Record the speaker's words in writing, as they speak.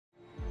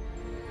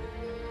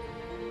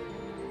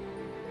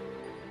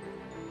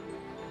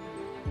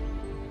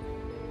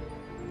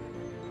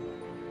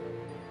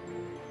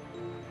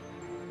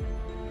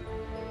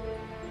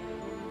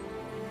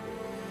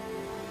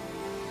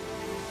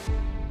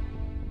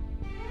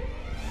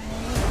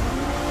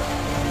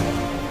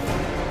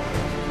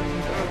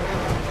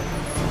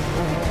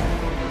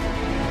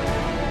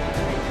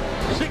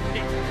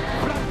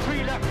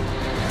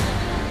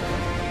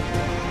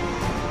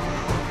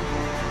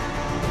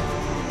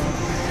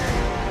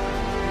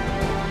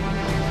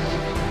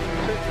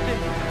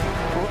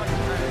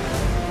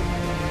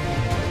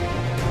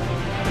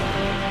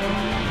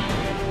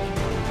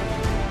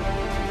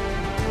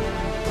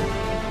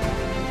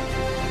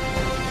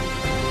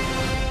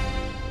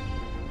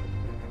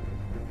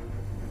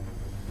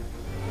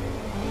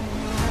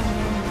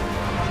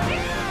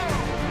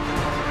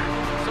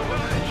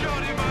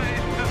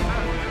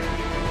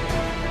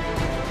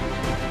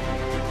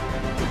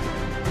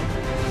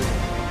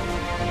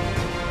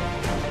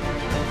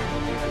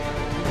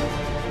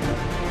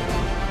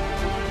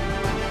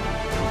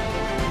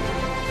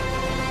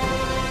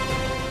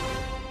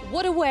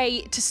What a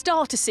way to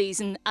start a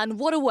season and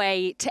what a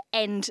way to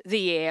end the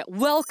year.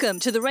 Welcome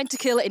to the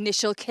Rentokil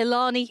initial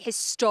Killarney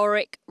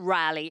Historic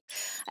Rally.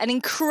 An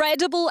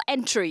incredible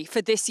entry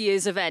for this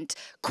year's event.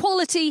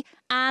 Quality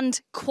and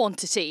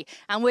quantity.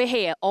 And we're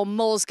here on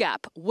Mols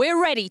Gap.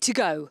 We're ready to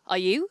go. Are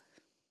you?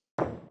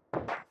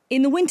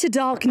 In the winter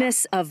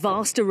darkness, a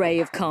vast array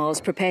of cars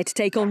prepare to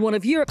take on one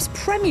of Europe's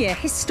premier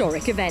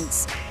historic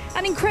events.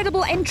 An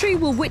incredible entry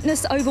will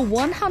witness over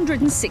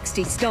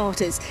 160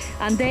 starters,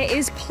 and there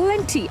is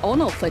plenty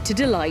on offer to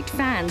delight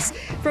fans.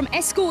 From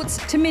escorts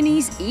to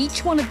minis,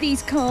 each one of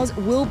these cars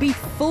will be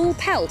full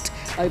pelt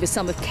over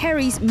some of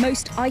Kerry's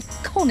most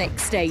iconic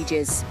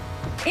stages.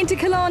 Into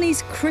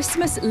Killarney's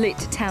Christmas-lit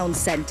town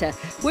centre,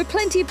 where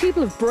plenty of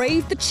people have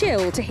braved the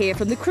chill to hear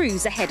from the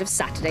crews ahead of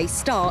Saturday's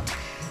start.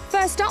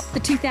 First up, the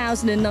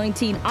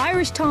 2019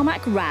 Irish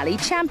Tarmac Rally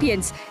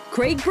champions,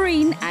 Craig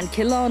Breen and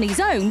Killarney's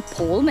own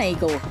Paul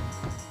Nagle.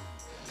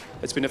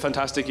 It's been a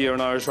fantastic year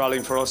in Irish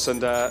rallying for us, and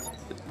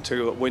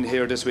to win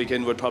here this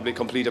weekend would probably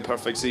complete a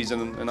perfect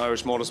season in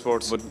Irish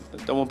motorsports.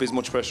 But there won't be as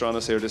much pressure on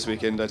us here this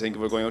weekend. I think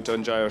we're going out to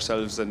enjoy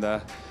ourselves, and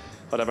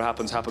whatever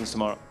happens, happens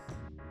tomorrow.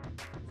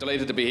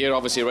 Delighted to be here.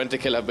 Obviously,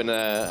 Rentokil have been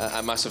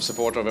a massive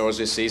supporter of ours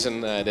this season.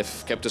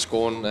 They've kept us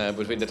going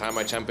between the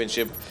Tarmac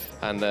Championship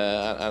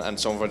and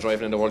some of our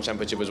driving in the World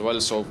Championship as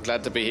well. So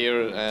glad to be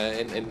here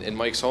in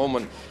Mike's home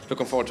and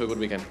looking forward to a good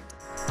weekend.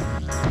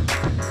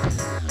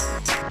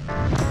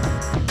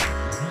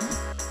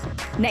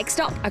 Next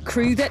up, a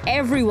crew that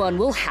everyone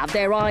will have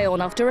their eye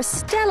on after a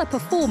stellar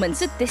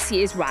performance at this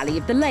year's Rally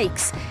of the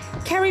Lakes.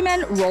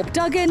 Kerrymen Rob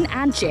Duggan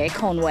and Jay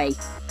Conway.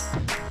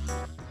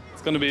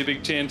 It's going to be a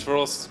big change for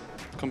us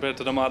compared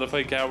to the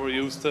modified car we're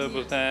used to,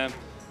 but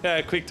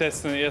yeah, quick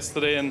testing it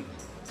yesterday and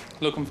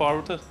looking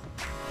forward to it.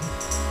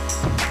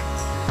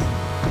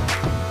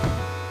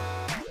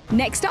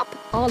 Next up,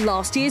 our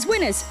last year's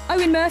winners,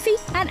 Owen Murphy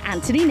and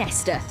Anthony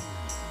Nestor.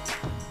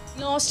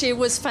 Last year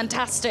was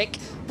fantastic.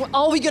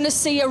 Are we going to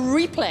see a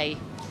replay?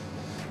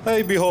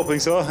 I'd be hoping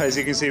so. As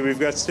you can see, we've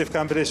got stiff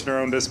competition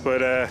around us,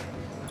 but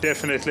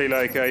definitely,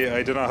 like,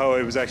 I don't know how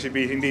I was actually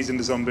beating these in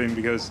the Sunbeam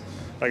because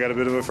I got a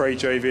bit of a fright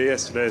drive here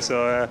yesterday,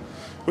 so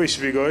we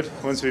should be good.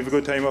 Once we have a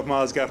good time up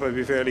Mols Gap, I'd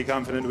be fairly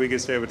confident we can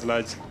stay with the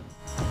lads.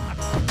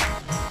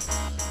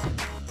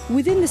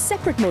 Within the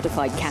separate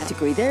modified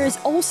category, there is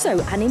also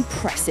an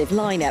impressive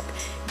lineup.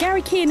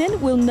 Gary Kiernan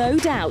will no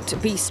doubt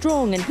be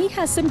strong, and he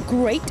has some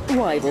great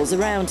rivals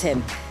around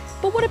him.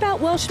 But what about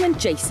Welshman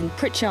Jason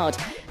Pritchard?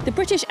 The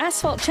British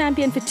asphalt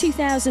champion for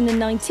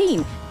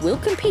 2019 will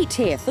compete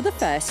here for the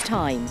first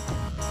time.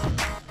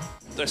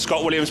 The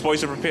Scott Williams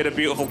boys have prepared a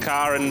beautiful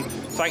car, and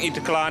thank you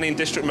to Killarney and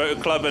District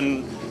Motor Club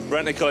and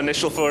Rentokil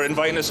Initial for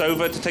inviting us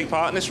over to take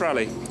part in this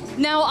rally.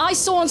 Now, I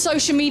saw on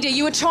social media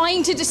you were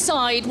trying to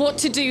decide what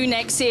to do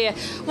next year.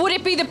 Would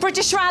it be the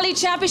British Rally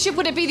Championship?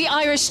 Would it be the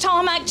Irish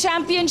Tarmac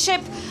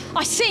Championship?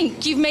 I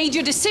think you've made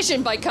your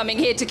decision by coming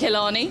here to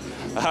Killarney.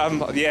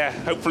 Yeah,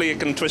 hopefully it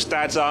can twist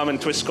Dad's arm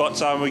and twist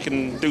Scott's arm. We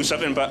can do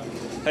something, but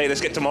hey,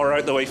 let's get tomorrow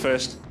out the way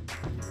first.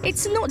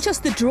 It's not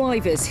just the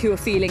drivers who are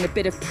feeling a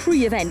bit of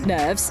pre-event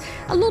nerves.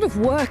 A lot of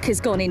work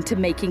has gone into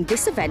making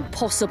this event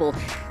possible.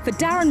 For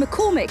Darren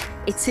McCormick,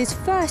 it's his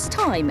first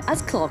time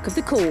as Clerk of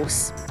the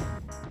Course.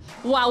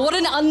 Wow, what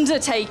an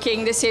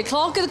undertaking this year.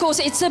 Clerk of the Course,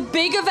 it's a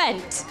big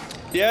event.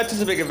 Yeah, it is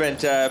a big event.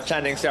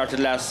 Planning started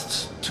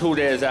last 2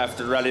 days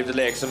after the Rally of the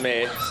Lakes in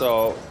May,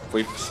 so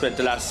we've spent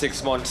the last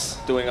 6 months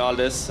doing all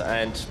this,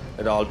 and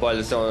it all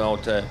boils down now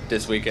to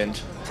this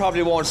weekend.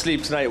 Probably won't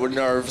sleep tonight with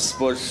nerves,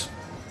 but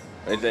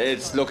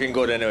it's looking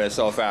good anyway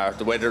so far.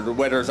 The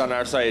weather's on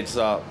our side,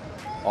 so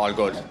all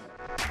good.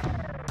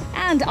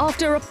 And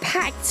after a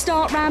packed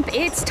start ramp,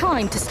 it's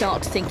time to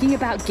start thinking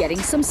about getting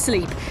some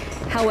sleep.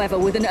 However,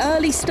 with an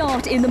early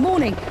start in the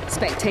morning,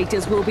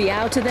 spectators will be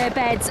out of their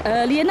beds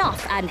early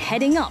enough and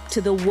heading up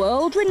to the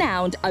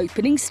world-renowned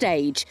opening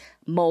stage,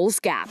 Mols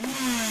Gap.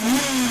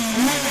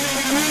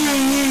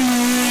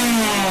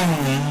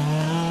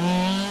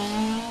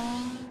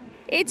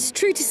 It's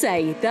true to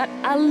say that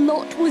a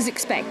lot was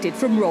expected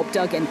from Rob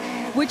Duggan,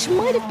 which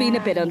might have been a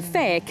bit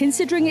unfair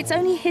considering it's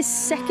only his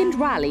second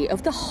rally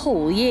of the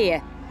whole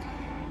year.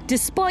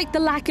 Despite the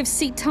lack of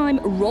seat time,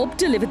 Rob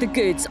delivered the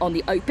goods on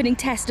the opening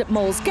test at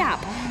Mols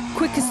Gap,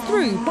 quickest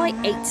through by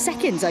 8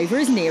 seconds over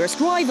his nearest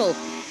rival.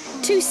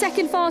 2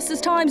 second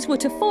fastest times were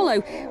to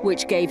follow,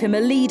 which gave him a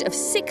lead of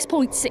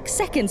 6.6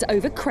 seconds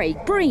over Craig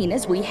Breen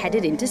as we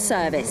headed into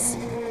service.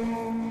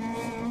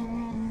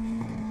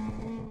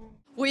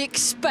 We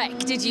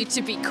expected you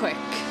to be quick,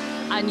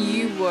 and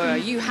you were. Are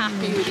you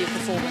happy with your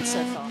performance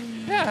so far?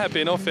 Yeah,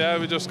 happy enough, yeah.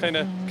 We just kind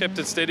of kept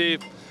it steady.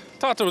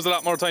 Thought there was a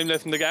lot more time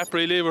left in the gap,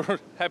 really. We're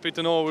happy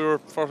to know we were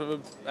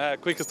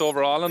quickest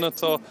overall on it.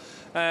 So,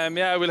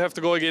 yeah, we'll have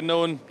to go again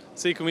now and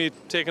see can we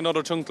take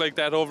another chunk like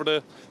that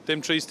over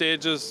them 3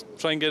 stages,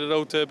 try and get it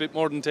out to a bit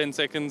more than 10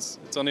 seconds.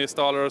 It's only a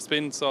stall or a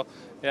spin, so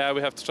yeah,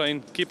 we have to try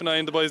and keep an eye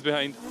on the boys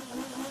behind.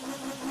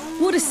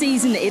 What a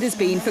season it has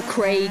been for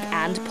Craig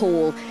and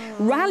Paul,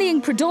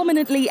 rallying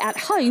predominantly at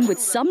home with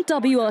some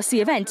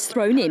WRC events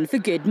thrown in for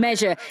good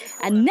measure,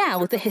 and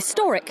now the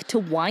historic to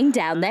wind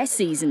down their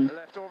season.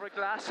 Left over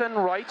glass and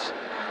right,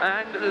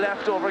 and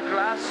left over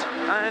glass,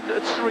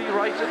 and 3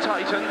 right to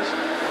Titans,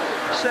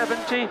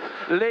 70,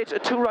 late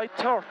 2 right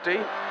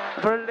 30,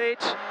 for a late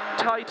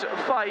tight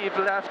 5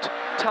 left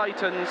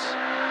Titans,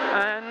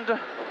 and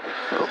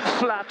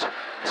flat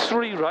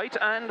 3 right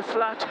and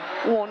flat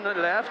 1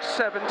 left,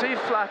 70,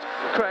 flat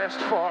crest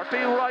 40,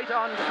 right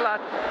on flat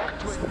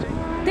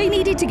 20. They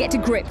needed to get to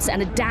grips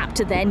and adapt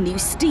to their new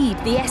steed,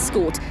 the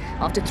Escort.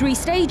 After 3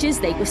 stages,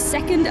 they were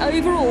second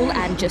overall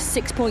and just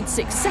 6.6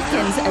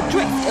 seconds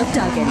adrift of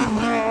Duggan.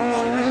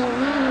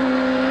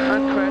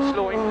 And crest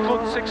lowing,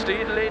 good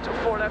 60, late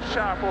 4 left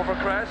sharp over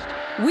crest.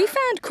 We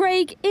found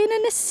Craig in a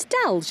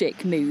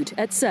nostalgic mood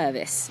at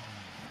service.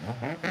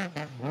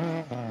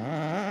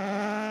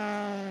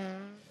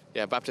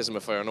 Yeah, baptism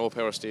of fire, no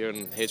power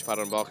steering, H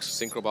pattern box,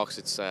 synchro box.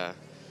 It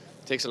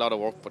takes a lot of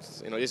work, but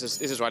you know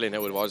this is rallying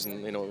how it was,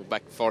 and you know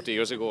back 40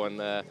 years ago, and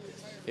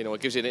you know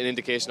it gives you an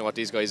indication of what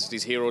these guys,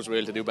 these heroes, were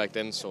able to do back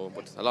then. So,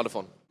 but a lot of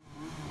fun.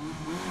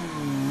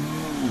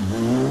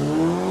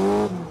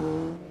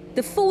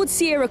 The Ford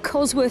Sierra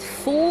Cosworth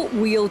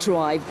 4-wheel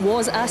drive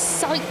was a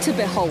sight to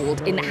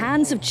behold in the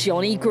hands of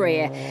Johnny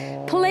Greer.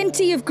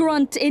 Plenty of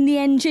grunt in the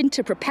engine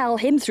to propel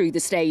him through the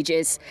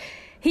stages.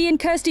 He and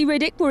Kirsty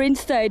Riddick were in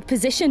 3rd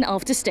position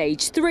after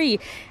stage 3,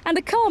 and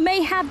the car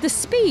may have the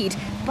speed,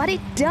 but it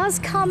does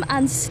come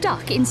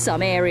unstuck in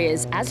some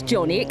areas, as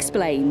Johnny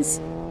explains.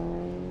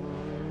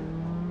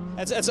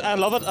 I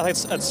love it.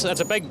 It's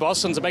a big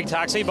bus and it's a big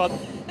taxi, but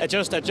it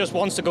just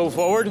wants to go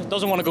forward. It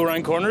doesn't want to go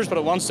around corners, but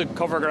it wants to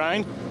cover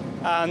ground.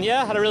 And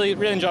yeah, had a really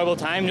enjoyable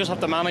time. Just have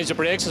to manage the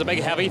brakes. It's a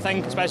big heavy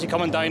thing, especially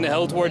coming down the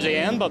hill towards the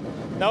end. But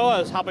no, I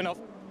was happy enough.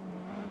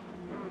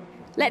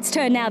 Let's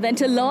turn now then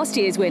to last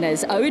year's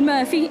winners, Owen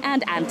Murphy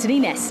and Anthony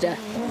Nestor.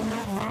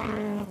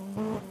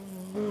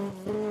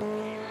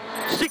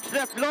 6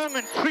 left long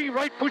and 3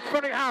 right push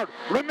very hard.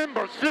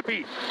 Remember,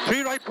 slippy.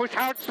 3 right push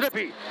hard,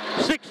 slippy.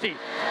 60,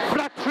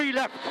 flat 3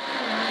 left.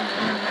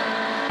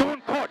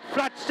 Don't cut,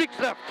 flat 6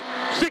 left.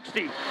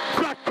 60,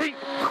 flat pink,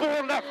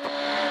 4 left.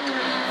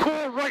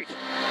 4 right,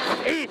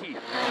 80,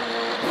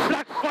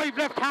 flat 5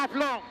 left, half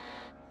long.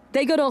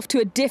 They got off to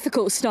a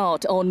difficult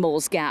start on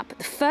Moores Gap.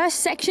 The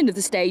first section of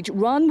the stage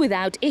run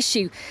without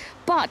issue,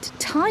 but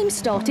time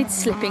started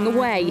slipping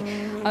away.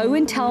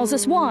 Owen tells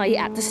us why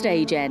at the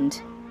stage end.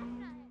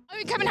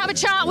 Owen, come and have a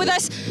chat with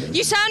us.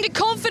 You sounded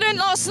confident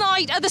last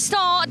night at the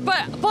start,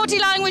 but body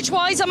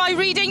language-wise, am I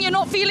reading you're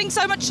not feeling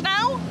so much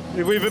now?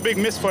 We have a big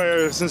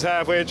misfire since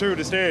halfway through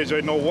the stage. I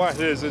don't know what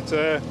it is. It's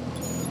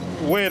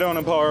way down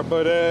in power,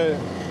 but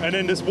and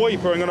then this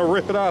wiper, I'm going to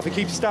rip it off. It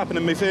keeps stopping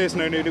in my face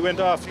now. It nearly went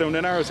off down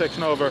the narrow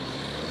section over.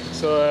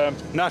 So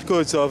not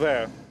good so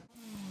far.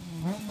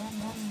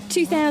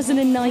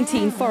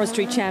 2019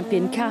 forestry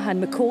champion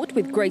Cahan McCourt,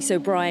 with Grace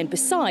O'Brien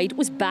beside,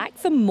 was back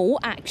for more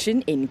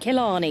action in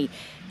Killarney.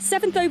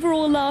 7th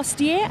overall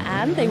last year,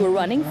 and they were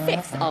running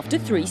 5th after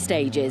 3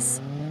 stages.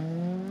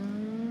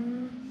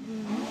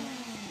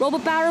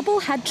 Robert Barrable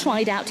had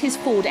tried out his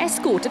Ford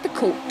Escort at the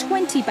Cork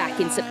 20 back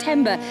in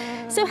September,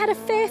 so had a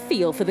fair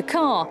feel for the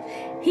car.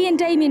 He and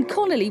Damien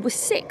Connolly were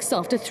 6th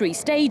after 3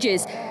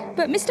 stages,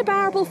 but Mr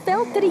Barrable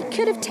felt that he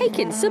could have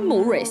taken some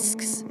more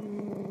risks.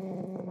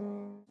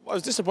 I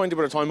was disappointed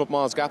with our time up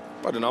Moores Gap.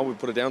 I don't know, we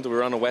put it down to we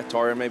were on a wet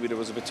tyre, maybe it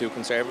was a bit too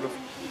conservative.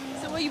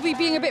 So are you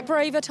being a bit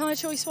braver tyre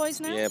choice-wise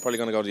now? Yeah, probably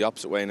going to go the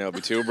opposite way now, be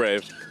too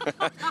brave.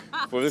 But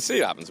we'll see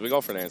what happens. We'll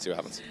go for it and see what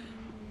happens.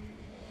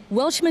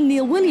 Welshman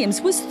Neil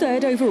Williams was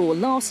 3rd overall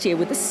last year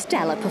with a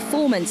stellar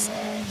performance.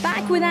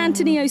 Back with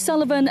Anthony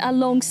O'Sullivan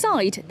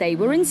alongside, they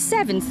were in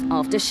 7th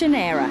after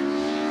Shanera.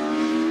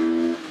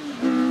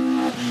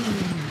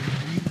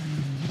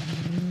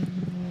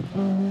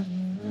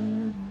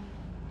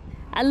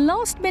 A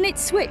last-minute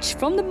switch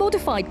from the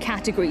modified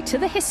category to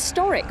the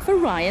historic for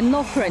Ryan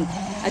Loughran,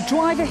 a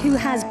driver who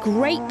has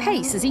great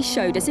pace as he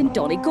showed us in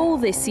Donegal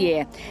this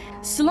year.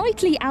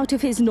 Slightly out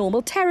of his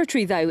normal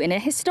territory though in a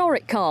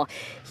historic car.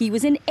 He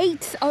was in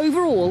 8th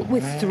overall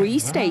with 3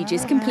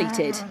 stages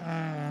completed.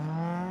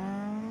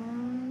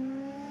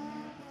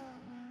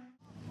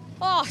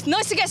 Oh,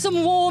 nice to get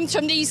some warmth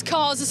from these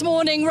cars this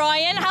morning,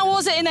 Ryan. How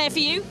was it in there for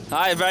you?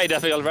 Aye, very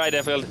difficult, very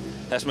difficult.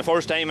 That's my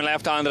first time in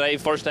left-hand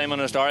drive, first time on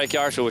a historic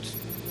car, so it's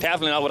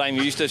definitely not what I'm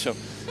used to. So,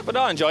 but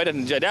I enjoyed it,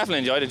 definitely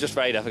enjoyed it, just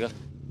very difficult.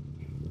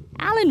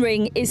 Alan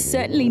Ring is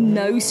certainly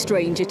no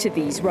stranger to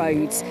these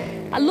roads.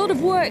 A lot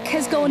of work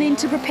has gone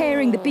into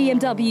preparing the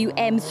BMW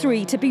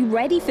M3 to be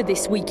ready for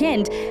this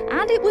weekend,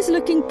 and it was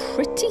looking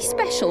pretty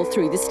special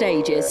through the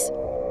stages.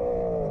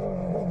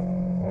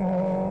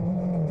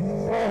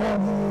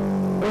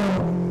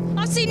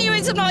 I've seen you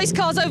in some nice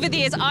cars over the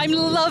years. I'm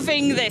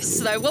loving this,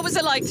 though. What was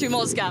it like through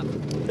Moores Gap?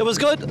 It was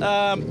good.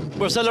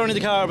 We're still learning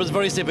the car. It was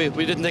very slippy.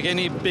 We didn't take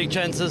any big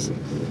chances,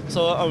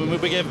 so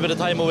we gave a bit of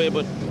time away,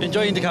 but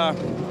enjoying the car.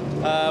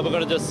 We're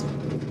going to just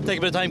take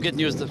a bit of time getting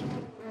used to it.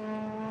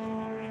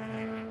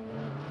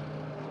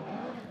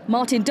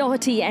 Martin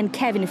Doherty and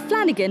Kevin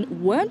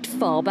Flanagan weren't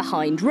far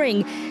behind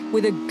ring,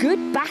 with a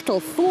good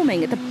battle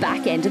forming at the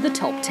back end of the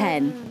top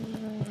 10.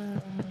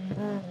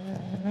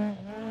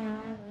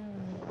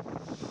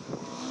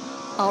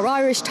 Our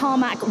Irish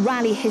Tarmac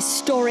Rally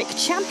historic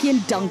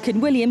champion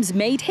Duncan Williams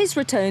made his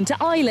return to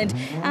Ireland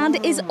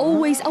and is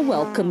always a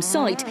welcome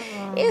sight,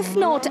 if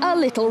not a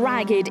little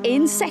ragged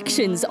in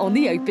sections on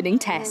the opening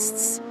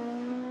tests.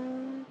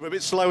 We're a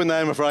bit slow in there,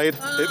 I'm afraid.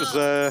 It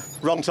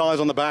was wrong tyres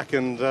on the back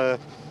and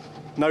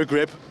no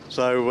grip,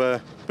 so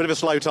bit of a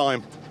slow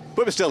time.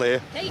 But we're still here.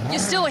 Hey, you're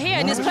still here,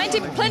 and there's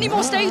plenty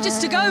more stages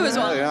to go as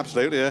well. Yeah,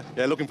 absolutely, yeah.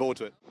 Yeah, looking forward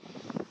to it.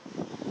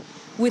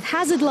 With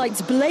hazard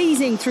lights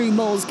blazing through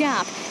Moll's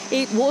Gap,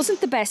 it wasn't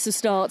the best of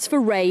starts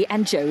for Ray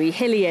and Joey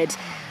Hilliard.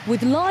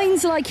 With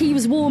lines like he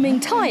was warming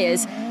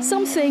tyres,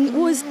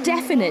 something was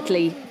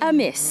definitely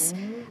amiss.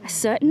 A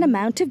certain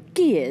amount of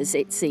gears,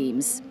 it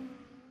seems.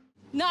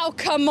 Now,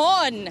 come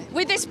on!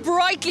 With this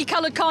brightly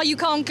coloured car, you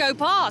can't go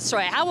past,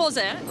 right? How was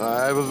it?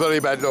 It was very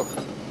bad luck.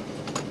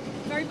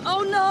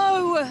 Oh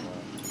no!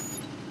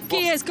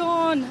 Gear's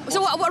gone.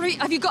 So what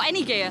have you got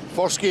any gear?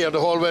 First gear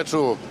the whole way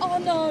through. Oh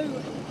no!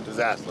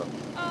 Disaster.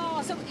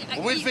 Oh, so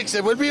we'll fix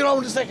it. We'll be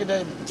around the second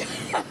time.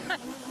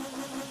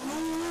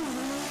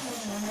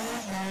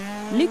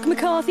 Luke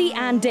McCarthy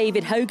and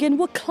David Hogan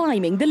were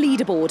climbing the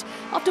leaderboard.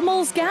 After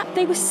Moll's Gap,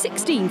 they were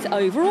 16th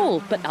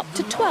overall, but up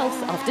to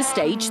 12th after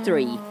stage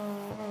 3.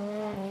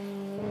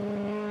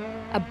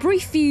 A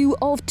brief view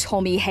of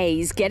Tommy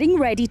Hayes getting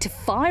ready to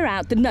fire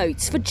out the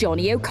notes for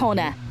Johnny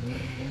O'Connor.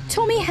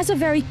 Tommy has a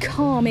very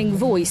calming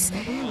voice,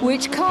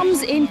 which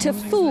comes into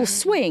full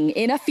swing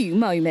in a few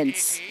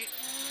moments.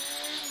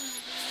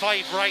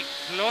 5 right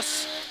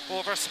plus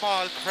over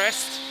small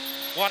crest,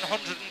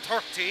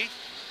 130.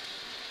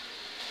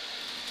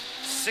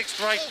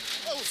 6 right,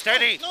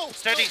 steady,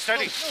 steady,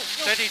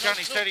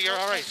 Johnny, steady, you're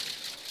all right.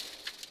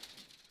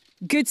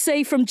 Good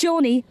save from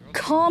Johnny,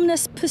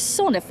 calmness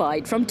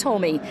personified from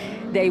Tommy.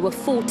 They were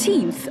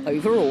 14th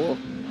overall.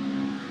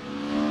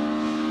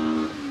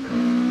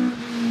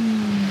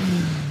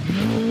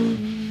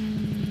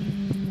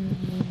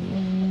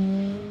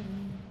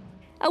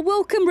 A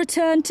welcome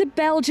return to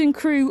Belgian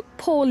crew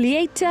Paul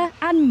Lieta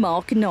and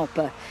Mark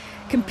Nopper,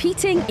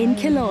 competing in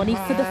Killarney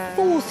for the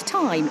 4th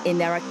time in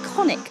their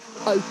iconic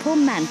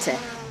Opel Manta,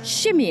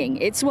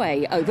 shimmying its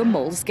way over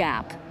Moll's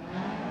Gap.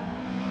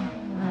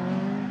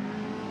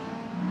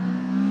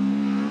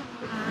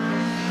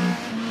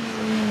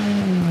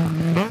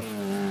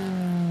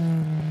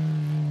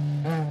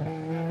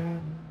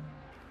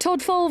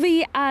 Todd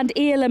Falvey and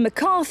Iala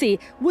McCarthy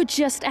were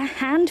just a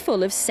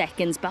handful of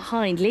seconds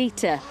behind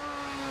Lieta.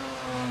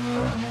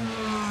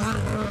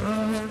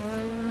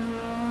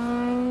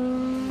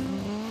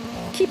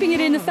 Keeping it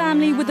in the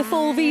family with the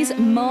Falveys,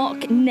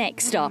 Mark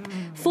next up.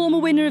 Former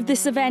winner of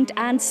this event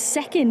and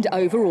 2nd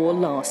overall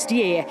last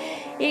year.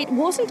 It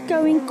wasn't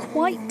going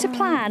quite to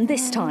plan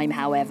this time,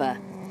 however.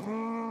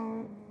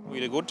 We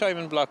had a good time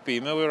in Black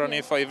Beamer. We were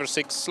only 5 or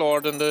 6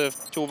 slower than the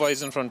 2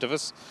 boys in front of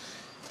us.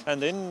 And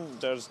then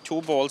there's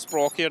 2 balls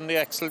broke here in the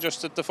axle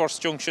just at the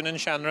first junction in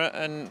Shanra,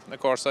 and of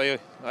course I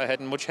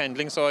hadn't much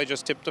handling, so I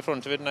just tipped the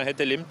front of it and I had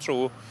to limp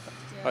through.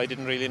 I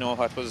didn't really know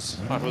what was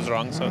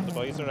wrong, so the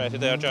boys are at it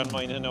there, John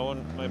Mine and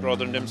Owen, my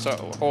brother and them, so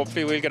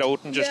hopefully we'll get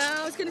out and just...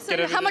 Yeah, I was going to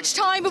say, how much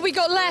time have we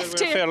got left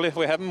here?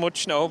 We haven't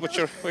much now, but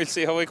we'll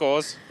see how it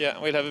goes. Yeah,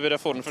 we'll have a bit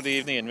of fun for the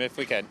evening if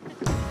we can.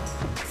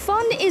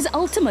 Fun is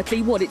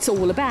ultimately what it's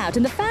all about,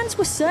 and the fans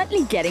were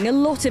certainly getting a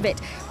lot of it,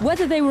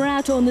 whether they were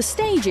out on the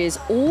stages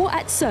or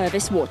at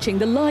service watching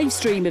the live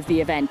stream of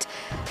the event.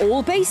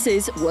 All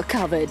bases were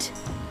covered.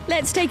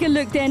 Let's take a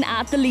look then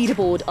at the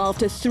leaderboard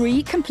after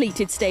 3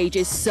 completed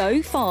stages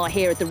so far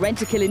here at the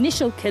Rentokil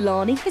Initial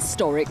Killarney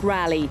Historic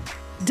Rally.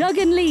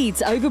 Duggan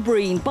leads over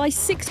Breen by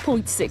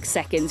 6.6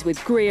 seconds,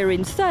 with Greer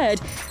in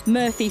 3rd,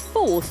 Murphy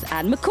 4th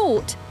and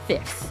McCourt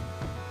 5th.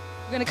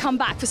 We're going to come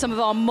back for some of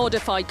our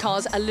modified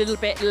cars a little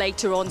bit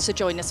later on, so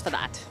join us for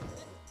that.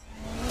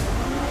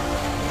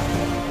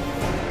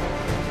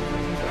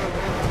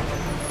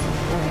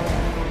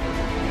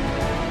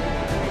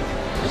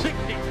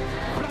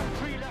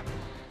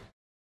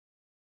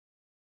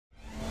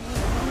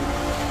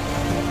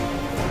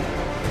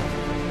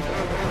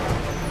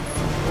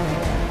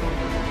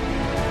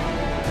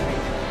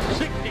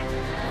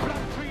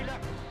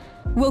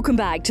 Welcome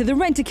back to the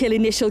Rentokil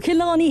Initial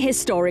Killarney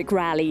Historic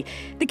Rally.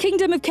 The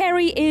Kingdom of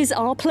Kerry is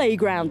our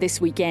playground this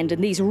weekend,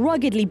 and these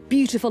ruggedly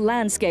beautiful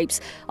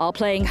landscapes are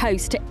playing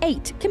host to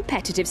 8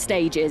 competitive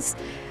stages.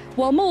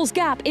 While Moll's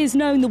Gap is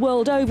known the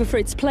world over for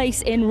its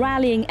place in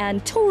rallying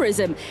and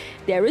tourism,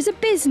 there is a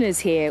business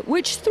here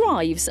which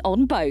thrives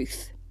on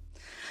both.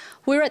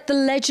 We're at the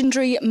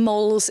legendary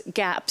Moll's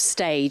Gap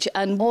stage,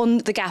 and on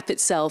the Gap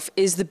itself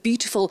is the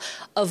beautiful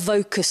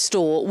Avoca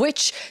store,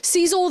 which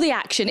sees all the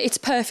action. It's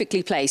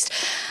perfectly placed.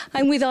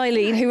 I'm with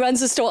Eileen, who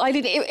runs the store.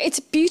 Eileen, it's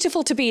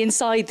beautiful to be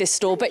inside this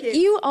store, but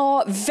you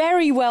are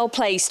very well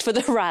placed for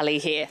the rally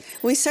here.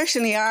 We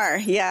certainly are,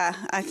 yeah.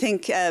 I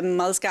think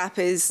Moll's Gap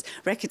is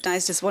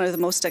recognised as one of the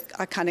most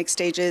iconic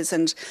stages,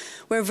 and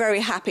we're very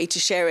happy to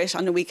share it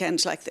on a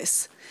weekend like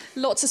this.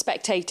 Lots of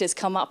spectators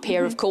come up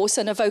here, of course,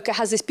 and Avoca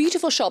has this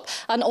beautiful shop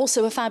and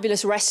also a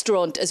fabulous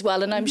restaurant as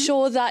well, and I'm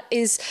sure that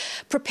is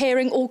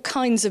preparing all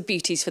kinds of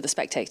beauties for the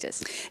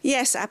spectators.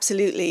 Yes,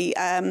 absolutely.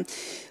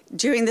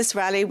 During this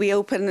rally, we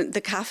open the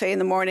cafe in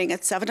the morning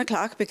at 7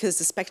 o'clock because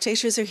the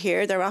spectators are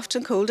here. They're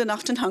often cold and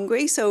often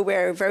hungry, so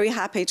we're very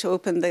happy to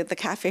open the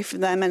cafe for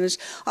them, and it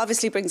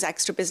obviously brings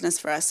extra business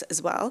for us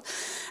as well.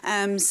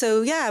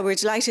 So, yeah, we're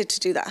delighted to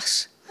do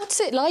that. What's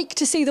it like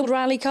to see the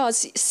rally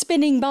cars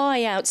spinning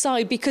by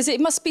outside? Because it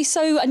must be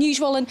so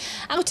unusual and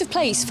out of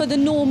place for the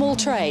normal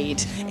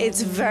trade.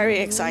 It's very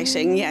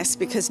exciting, yes,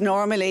 because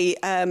normally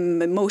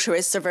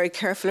motorists are very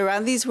careful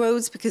around these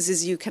roads because,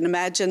 as you can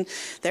imagine,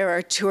 there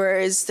are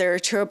tours, there are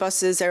tour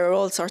buses, there are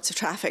all sorts of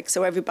traffic,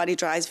 so everybody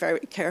drives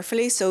very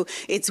carefully. So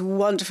it's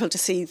wonderful to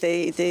see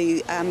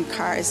the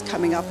cars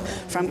coming up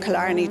from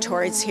Killarney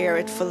towards here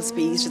at full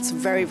speed. It's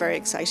very, very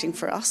exciting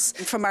for us.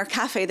 From our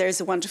cafe, there's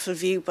a wonderful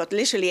view, but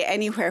literally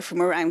anywhere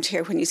from around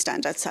here when you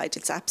stand outside,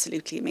 it's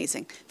absolutely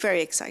amazing.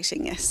 Very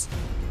exciting, yes.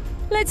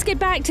 Let's get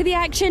back to the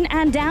action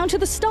and down to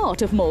the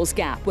start of Moll's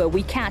Gap, where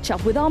we catch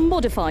up with our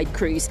modified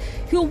crews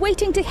who are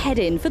waiting to head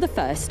in for the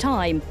first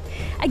time.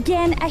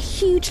 Again, a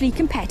hugely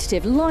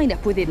competitive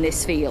lineup within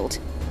this field.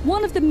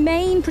 One of the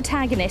main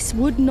protagonists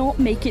would not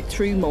make it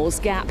through Moll's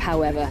Gap,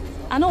 however.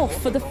 And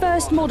off for the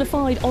first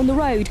modified on the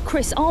road,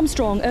 Chris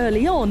Armstrong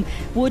early on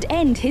would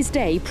end his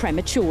day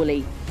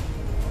prematurely.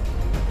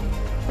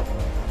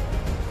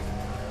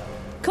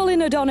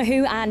 Colin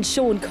O'Donoghue and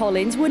Sean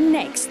Collins were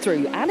next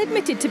through and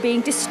admitted to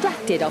being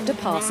distracted after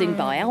passing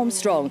by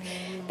Armstrong.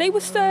 They were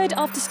third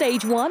after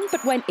stage one,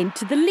 but went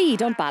into the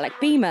lead on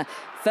Ballochbeamer,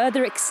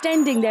 further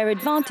extending their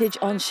advantage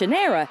on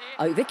Shannara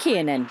over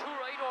Kiernan.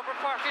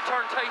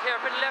 Turn tight here,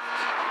 but left.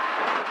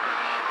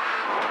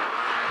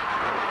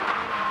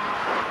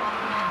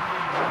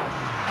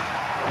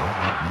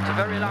 It's a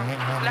very long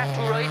left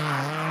to right.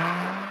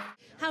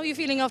 How are you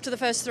feeling after the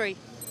first three?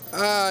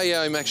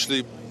 Yeah, I'm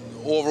actually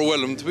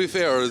overwhelmed, to be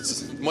fair.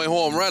 It's my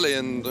home rally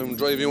and I'm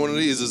driving one of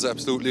these is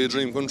absolutely a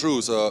dream come true,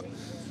 so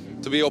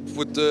to be up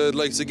with the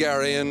likes of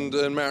Gary and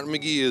Martin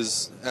McGee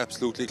is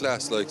absolutely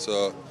class, like,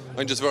 so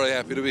I'm just very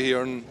happy to be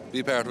here and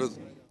be part of it.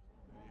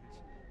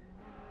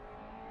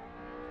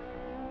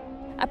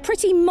 A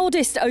pretty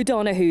modest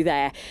O'Donoghue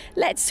there.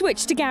 Let's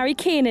switch to Gary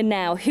Kiernan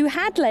now, who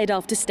had led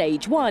after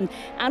stage one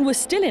and was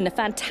still in a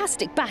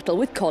fantastic battle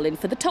with Colin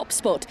for the top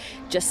spot.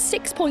 Just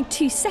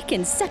 6.2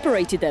 seconds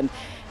separated them.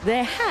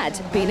 There had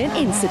been an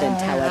incident,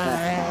 however.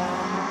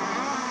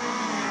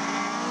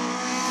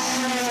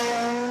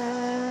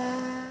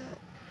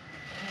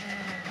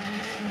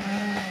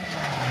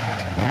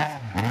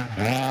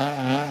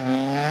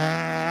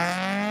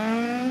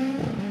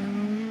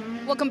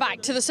 Welcome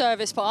back to the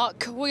service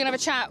park. We're going to have a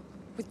chat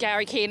with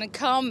Gary Kiernan.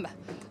 Come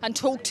and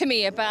talk to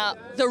me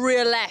about the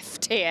rear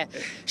left here.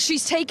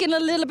 She's taken a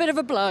little bit of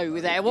a blow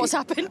there. What's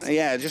happened?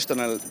 Yeah, just on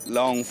a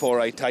long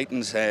 4-right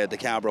Titans, the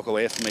car broke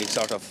away from me,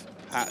 sort of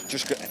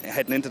just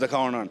heading into the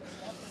corner.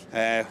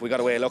 We got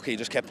away lucky,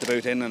 just kept the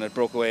boot in and it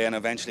broke away and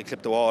eventually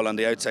clipped the wall on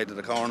the outside of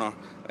the corner.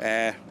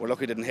 We're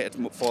lucky it didn't hit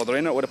it further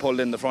in, it would have pulled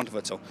in the front of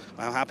it, so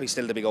I'm happy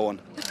still to be going.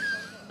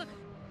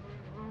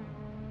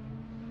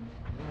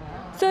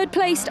 Third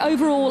placed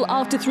overall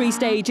after 3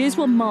 stages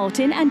were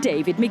Martin and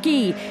David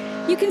McGee.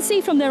 You can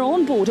see from their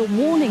onboard a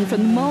warning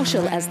from the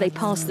marshal as they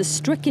pass the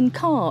stricken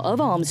car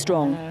of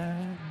Armstrong.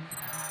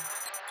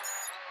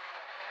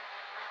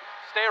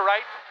 Stay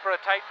right for a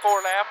tight 4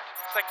 left,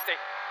 60.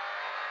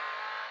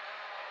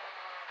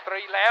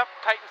 3 left,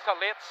 tightens to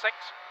late, 6.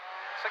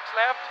 6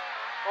 left,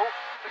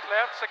 6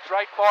 left, 6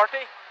 right,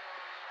 40.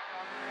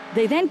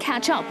 They then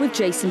catch up with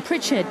Jason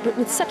Pritchard, but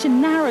with such a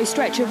narrow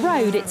stretch of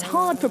road, it's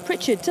hard for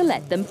Pritchard to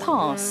let them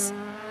pass.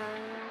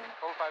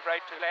 Full 5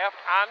 right, 2 left,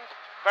 and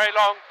very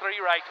long 3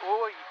 right.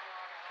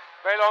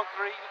 Very long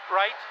 3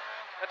 right,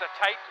 at a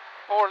tight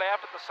 4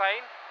 left at the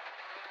sign.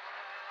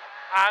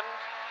 And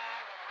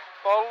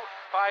full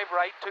 5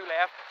 right, 2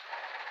 left.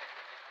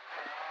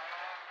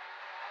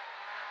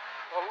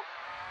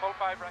 Full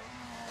 5 right.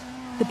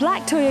 The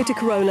black Toyota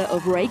Corolla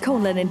of Ray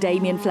Conlon and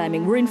Damien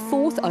Fleming were in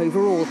 4th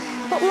overall,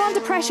 but were under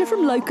pressure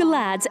from local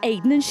lads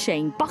Aidan and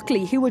Shane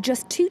Buckley, who were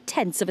just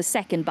 0.2 of a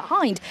second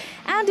behind,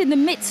 and in the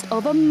midst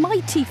of a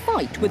mighty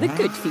fight with a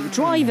good few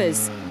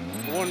drivers.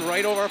 One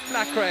right over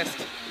flat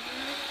crest,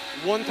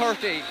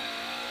 130,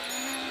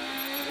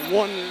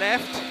 1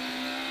 left,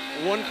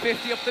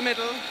 150 up the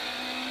middle,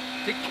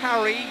 to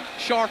carry,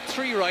 short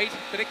 3 right,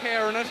 bit of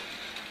care in it,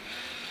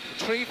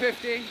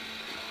 350,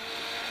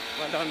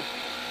 well done.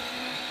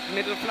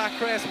 Middle flat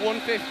crest,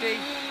 150,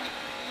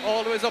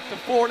 all the way up to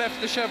 4 left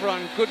of the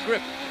chevron, good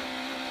grip.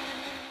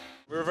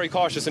 We were very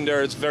cautious in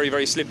there. It's very,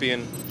 very slippy,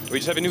 and we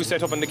just have a new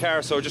setup in the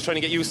car, so just trying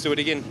to get used to it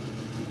again.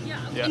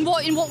 Yeah. In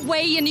what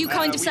way a new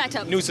kind of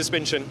setup? New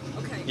suspension.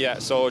 Okay. Yeah,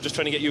 so just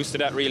trying to get used to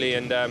that really,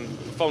 and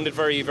found it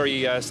very,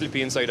 very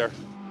slippy inside there.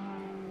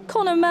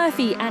 Conor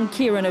Murphy and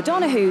Kieran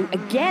O'Donoghue,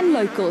 again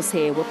locals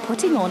here, were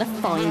putting on a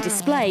fine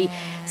display.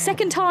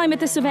 Second time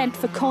at this event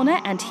for Conor,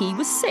 and he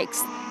was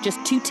 6th, just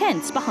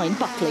 2/10 behind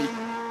Buckley.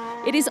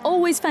 It is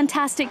always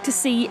fantastic to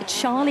see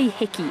Charlie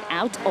Hickey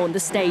out on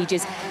the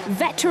stages,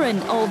 veteran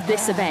of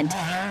this event,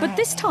 but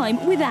this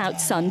time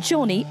without son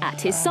Johnny at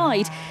his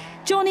side.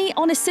 Johnny,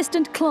 on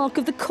assistant clerk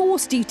of the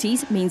course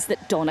duties, means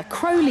that Donna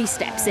Crowley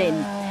steps in.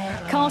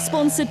 Car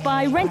sponsored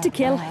by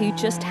Rent-A-Kill, who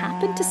just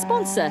happened to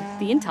sponsor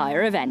the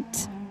entire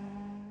event.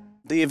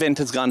 The event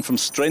has gone from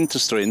strength to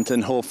strength,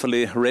 and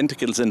hopefully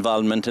Rent-A-Kill's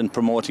involvement in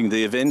promoting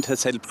the event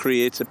has helped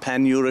create a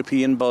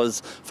pan-European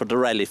buzz for the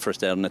rally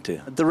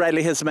fraternity. The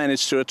rally has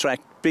managed to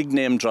attract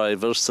big-name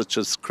drivers such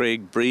as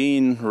Craig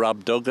Breen,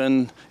 Rob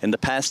Duggan, in the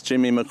past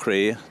Jimmy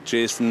McRae,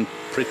 Jason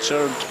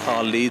Pritchard,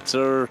 Paul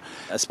Leitzer.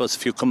 I suppose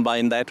if you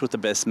combine that with the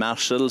best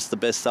marshals, the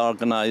best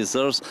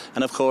organisers,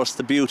 and of course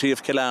the beauty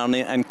of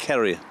Killarney and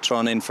Kerry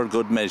thrown in for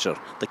good measure,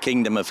 the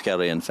Kingdom of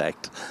Kerry in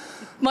fact.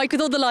 Mike,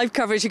 with all the live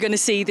coverage you're going to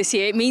see this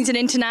year, it means an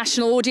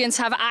international audience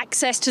have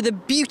access to the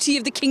beauty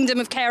of the Kingdom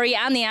of Kerry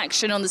and the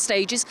action on the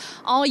stages.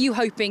 Are you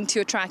hoping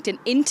to attract an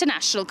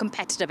international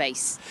competitor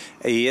base?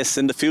 Yes,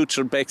 in the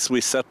future, Bex,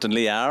 we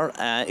certainly are.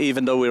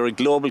 Even though we're a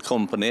global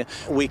company,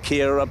 we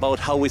care about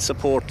how we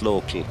support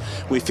local.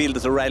 We feel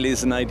that the rally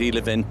is an ideal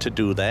event to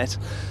do that.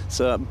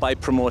 So by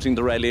promoting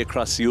the rally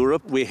across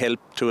Europe, we help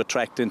to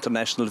attract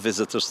international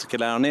visitors to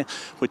Killarney,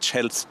 which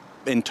helps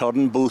in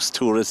turn boost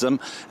tourism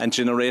and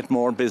generate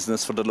more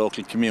business for the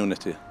local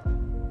community.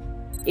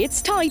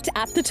 It's tight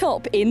at the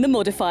top in the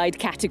modified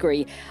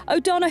category.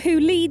 O'Donoghue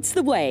leads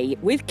the way,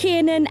 with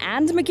Kiernan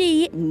and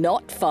McGee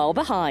not far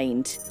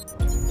behind.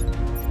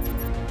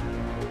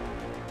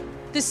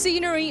 The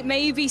scenery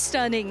may be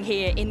stunning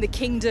here in the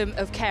Kingdom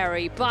of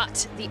Kerry,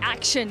 but the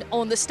action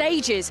on the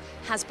stages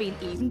has been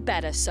even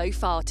better so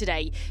far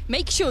today.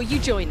 Make sure you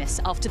join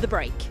us after the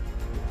break.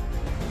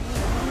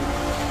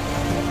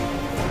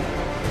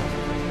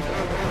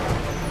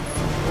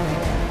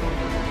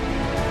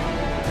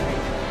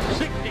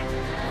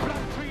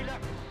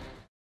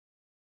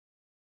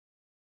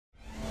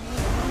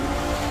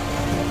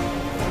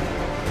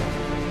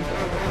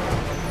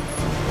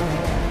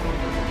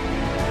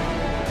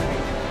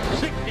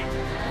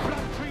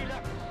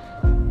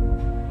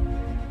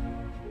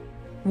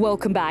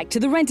 Welcome back to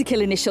the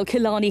Rent-A-Kill Initial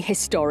Killarney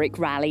Historic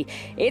Rally.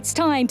 It's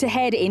time to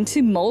head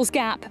into Moll's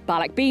Gap,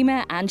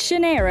 Ballacbeema and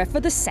Shannara for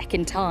the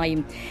second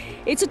time.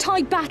 It's a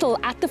tight battle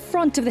at the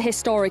front of the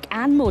historic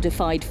and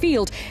modified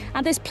field,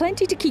 and there's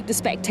plenty to keep the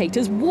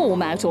spectators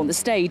warm out on the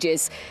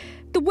stages.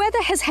 The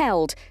weather has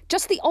held,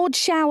 just the odd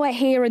shower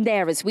here and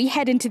there as we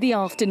head into the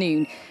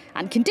afternoon,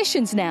 and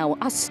conditions now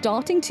are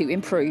starting to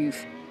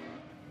improve.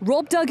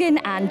 Rob Duggan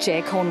and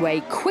Jay Conway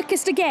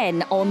quickest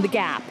again on the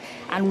gap,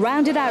 and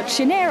rounded out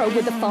Shannara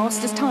with the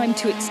fastest time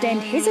to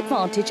extend his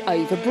advantage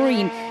over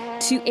Breen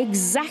to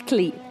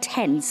exactly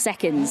 10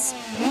 seconds.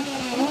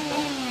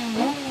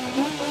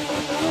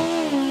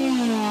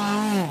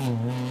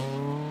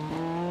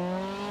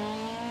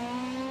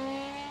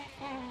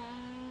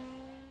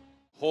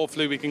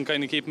 Hopefully we can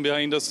kind of keep him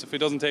behind us. If he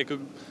doesn't take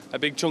a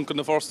big chunk in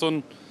the first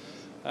one,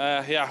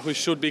 yeah, we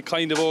should be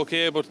kind of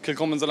okay, but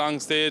Kilcummin's a long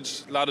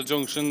stage, a lot of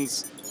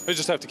junctions. We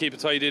just have to keep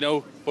it tidy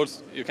now, but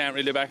you can't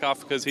really back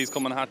off because he's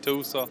coming hot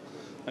too, so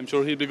I'm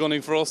sure he'll be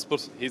gunning for us,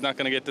 but he's not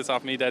going to get this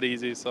off me that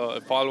easy, so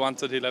if Paul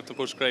wants it, he'll have to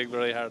push Craig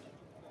very hard.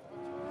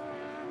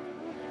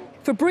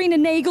 For Breen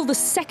and Nagel, the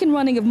second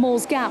running of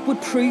Moll's Gap would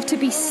prove to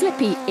be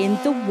slippy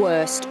in the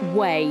worst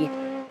way.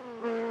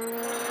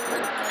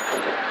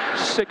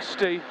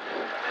 60,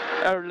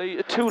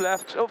 early, 2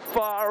 left,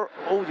 far,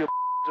 oh you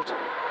it.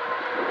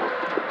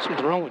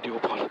 Something wrong with you,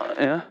 Paul.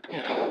 Yeah?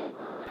 Yeah.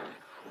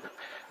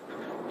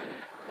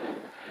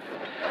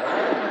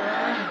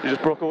 You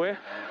just broke away?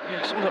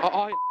 Yeah, something,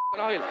 oil.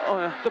 Oh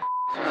yeah.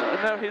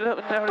 Nearly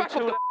 2 left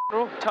in a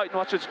row. Tighten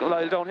watch it,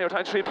 Lyle down here,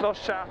 tight 3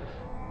 plus, sharp.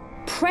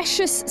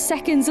 Precious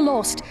seconds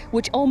lost,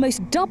 which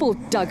almost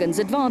doubled Duggan's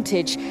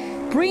advantage.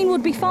 Breen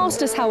would be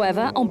fastest,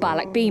 however, on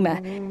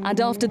Ballacbeema, and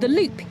after the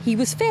loop, he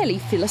was fairly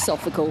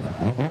philosophical.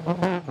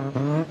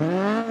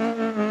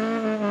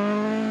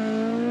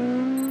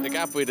 The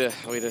gap with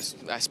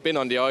a spin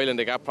on the oil, and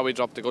the gap probably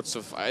dropped the guts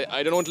of,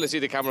 I don't know until I see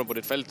the camera, but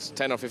it felt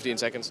 10 or 15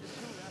 seconds.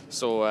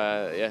 So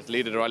yeah, the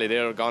lead of the rally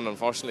there gone,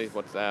 unfortunately,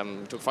 but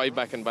took 5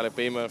 back in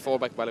Ballacbeema, 4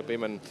 back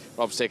Ballacbeema, and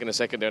Rob's taking a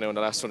second there now in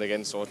the last one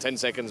again, so 10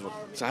 seconds. But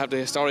to have the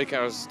historic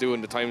cars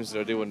doing the times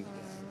they're doing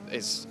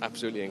is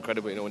absolutely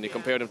incredible. You know, when you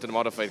compare them to the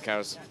modified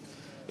cars,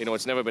 you know,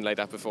 it's never been like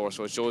that before,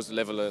 so it shows the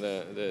level of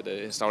the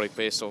historic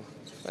pace, so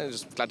I'm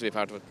just glad to be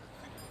part of it.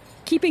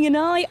 Keeping an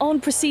eye on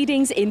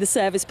proceedings in the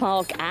service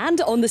park and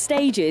on the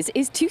stages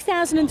is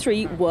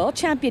 2003 World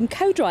Champion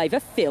co-driver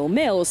Phil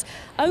Mills,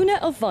 owner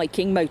of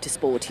Viking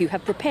Motorsport, who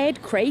have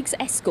prepared Craig's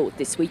Escort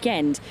this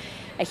weekend.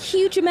 A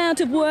huge amount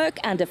of work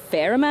and a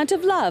fair amount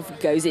of love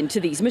goes into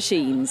these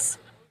machines.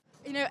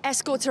 You know,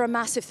 escorts are a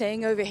massive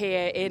thing over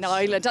here in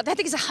Ireland. I think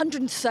there's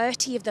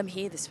 130 of them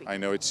here this week. I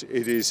know it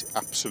is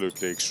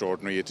absolutely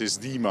extraordinary. It is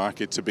the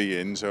market to be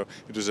in, so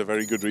it was a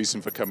very good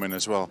reason for coming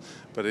as well.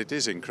 But it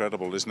is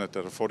incredible, isn't it,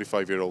 that a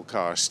 45-year-old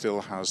car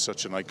still has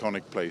such an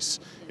iconic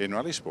place in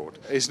rally sport.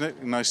 Isn't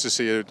it nice to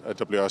see a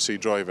WRC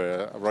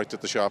driver right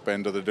at the sharp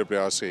end of the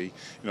WRC, you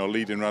know,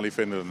 leading Rally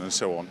Finland and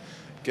so on,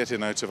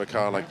 getting out of a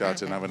car like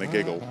that and having a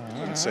giggle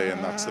and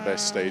saying that's the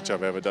best stage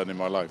I've ever done in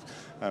my life.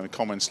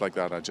 Comments like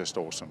that are just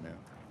awesome. Yeah.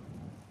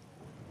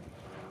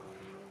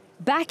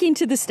 Back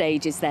into the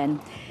stages then.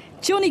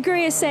 Johnny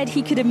Greer said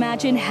he could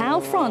imagine how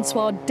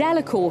Francois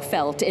Delacour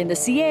felt in the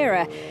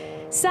Sierra.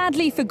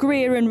 Sadly for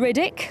Greer and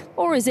Riddick,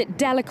 or is it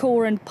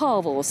Delacour and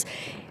Parvels,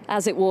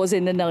 as it was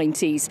in the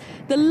 90s.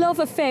 The love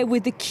affair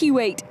with the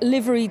Q8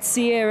 liveried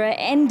Sierra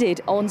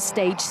ended on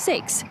stage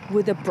 6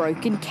 with a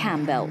broken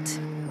cam belt.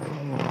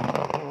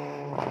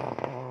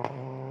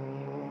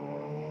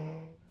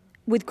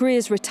 With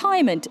Greer's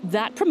retirement,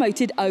 that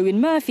promoted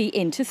Owen Murphy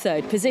into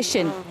 3rd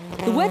position.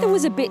 The weather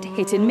was a bit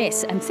hit and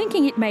miss, and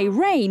thinking it may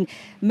rain,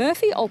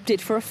 Murphy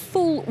opted for a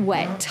full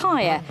wet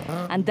tyre,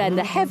 and then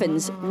the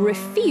heavens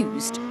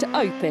refused to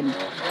open.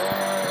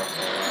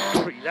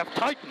 3 left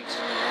tightens,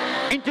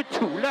 into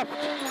 2 left,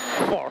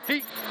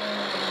 40,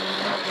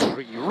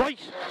 3 right,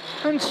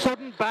 and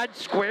sudden bad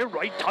square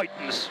right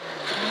tightens.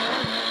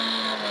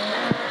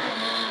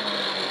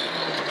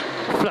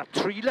 Flat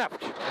 3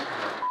 left.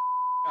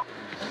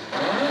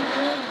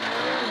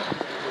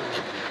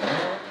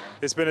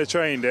 It's been a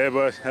trying day,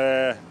 but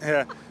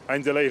yeah,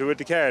 I'm delighted with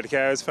the car. The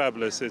car is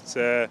fabulous. It's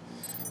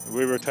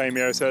we were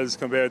timing ourselves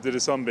compared to the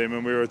Sunbeam,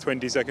 and we were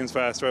 20 seconds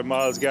faster at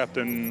miles gap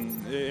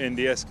than in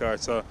the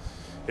Escort. So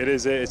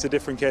it's a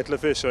different kettle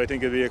of fish. So I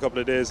think it'll be a couple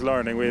of days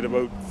learning. We had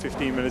about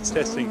 15 minutes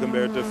testing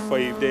compared to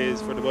 5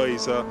 days for the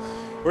boys. So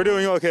we're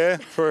doing okay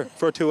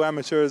for 2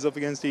 amateurs up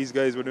against these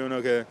guys. We're doing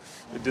okay.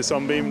 The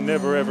Sunbeam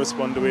never ever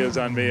spun the wheels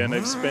on me, and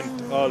I've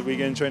spent all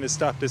weekend trying to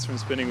stop this from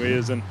spinning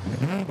wheels. And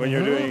when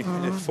you're doing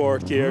a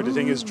 4th gear, the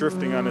thing is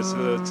drifting on it.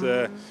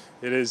 So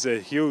it is a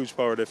huge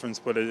power difference,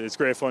 but it's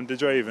great fun to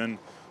drive, and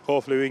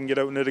hopefully we can get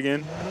out in it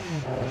again.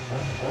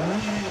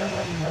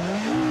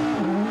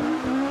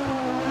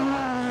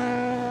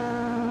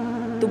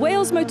 The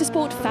Wales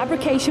Motorsport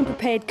fabrication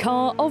prepared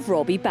car of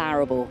Robbie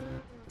Barrable.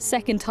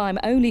 Second time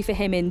only for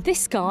him in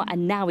this car,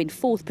 and now in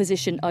 4th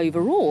position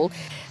overall.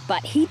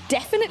 But he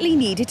definitely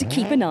needed to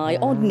keep an eye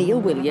on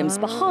Neil Williams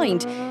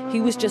behind,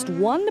 who was just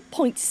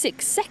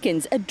 1.6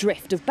 seconds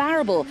adrift of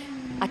Barrable.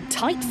 A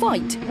tight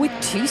fight with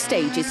 2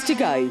 stages to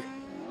go.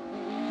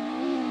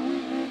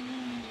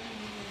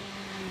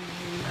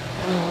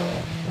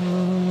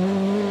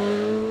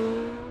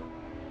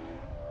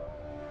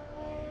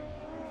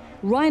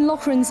 Ryan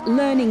Loughran's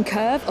learning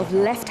curve of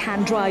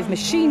left-hand drive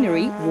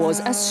machinery was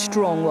a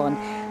strong one,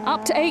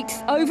 up to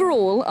 8th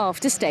overall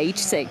after stage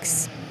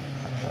 6.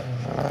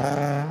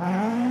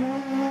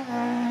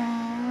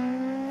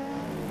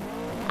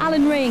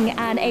 Alan Ring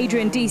and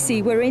Adrian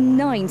Deasy were in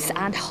 9th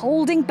and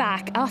holding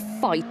back a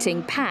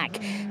fighting pack.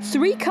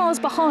 3 cars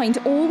behind,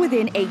 all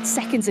within 8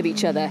 seconds of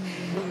each other.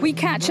 We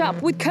catch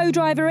up with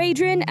co-driver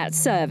Adrian at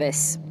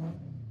service.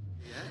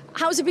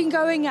 How's it been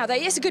going now?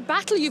 It's a good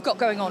battle you've got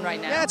going on right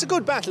now. Yeah, it's a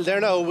good battle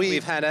there now.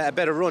 We've had a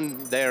better run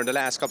there in the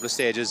last couple of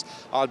stages,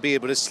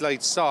 albeit with a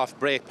slight soft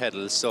brake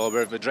pedals. So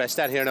we've addressed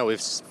that here now. We've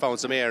found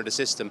some air in the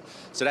system.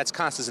 So that's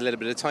cost us a little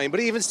bit of time.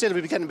 But even still,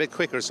 we've been getting a bit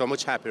quicker, so I'm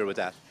much happier with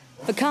that.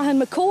 For Cahan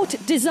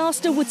McCourt,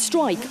 disaster would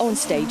strike on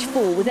stage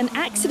 4 with an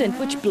accident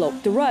which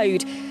blocked the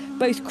road.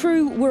 Both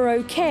crew were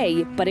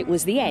okay, but it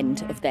was the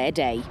end of their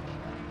day.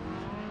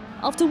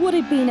 After what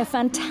had been a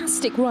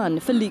fantastic run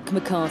for Luke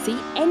McCarthy,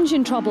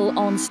 engine trouble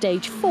on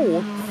stage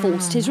 4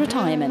 forced his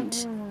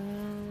retirement.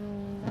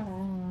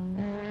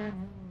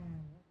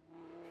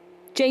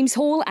 James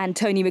Hall and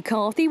Tony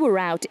McCarthy were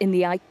out in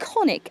the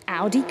iconic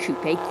Audi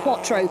Coupe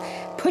Quattro,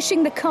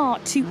 pushing the car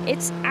to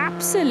its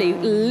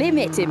absolute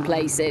limit in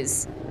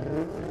places.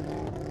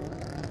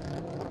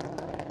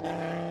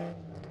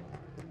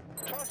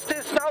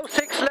 It's now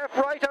 6 left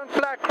right on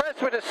flat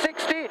crest with a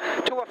 60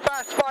 to a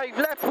fast 5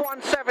 left,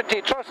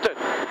 170 trusted.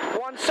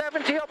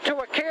 170 up to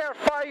a care,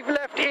 5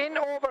 left in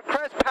over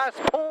crest past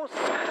posts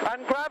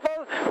and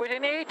gravel with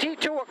an 80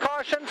 to a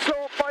caution,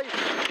 slow 5.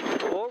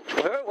 Oh,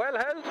 well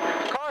held.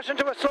 Caution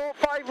to a slow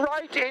 5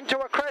 right into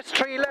a crest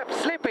 3 left,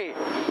 slippy.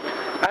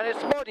 And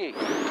it's muddy.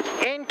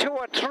 Into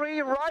a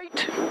 3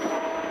 right.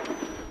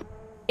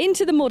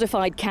 Into the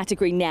modified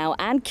category now,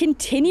 and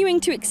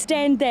continuing to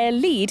extend their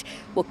lead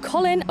were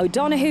Colin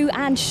O'Donoghue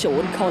and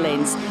Sean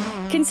Collins.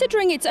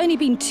 Considering it's only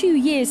been 2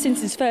 years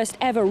since his first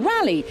ever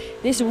rally,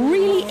 this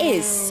really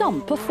is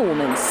some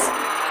performance.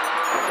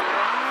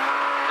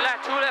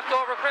 Flat 2 left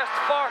over crest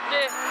 40,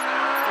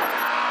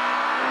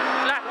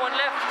 flat 1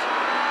 left,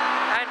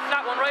 and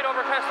flat 1 right right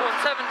over crest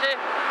 170.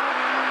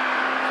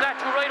 Flat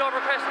 2 right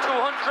over crest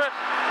 200.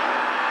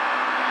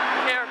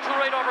 Here 2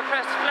 right over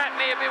crest flat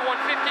maybe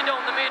 150 down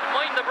the mid.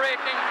 Mind the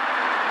braking.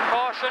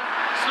 Caution.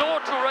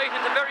 Slow 2 right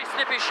into very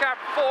slippy sharp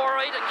 4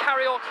 right and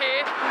carry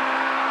okay.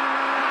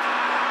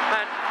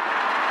 And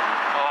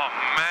oh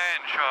man,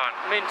 Sean.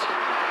 Mint.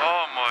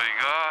 Oh my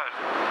God.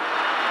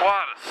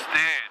 What a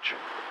stage.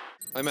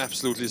 I'm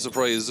absolutely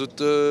surprised at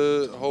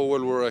how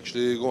well we're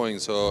actually going,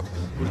 so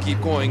we'll keep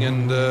going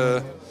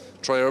and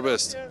try our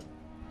best.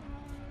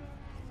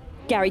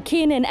 Gary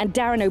Kiernan and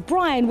Darren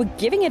O'Brien were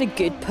giving it a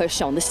good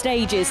push on the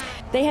stages.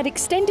 They had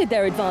extended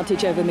their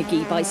advantage over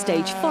McGee by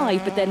stage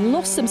 5, but then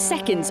lost some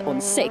seconds on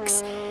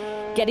 6.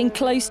 Getting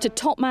close to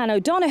top man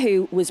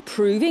O'Donoghue was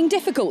proving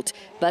difficult,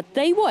 but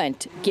they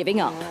weren't giving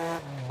up.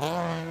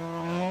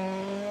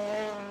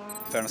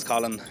 In fairness,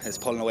 Colin is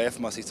pulling away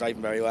from us. He's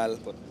driving very well,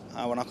 but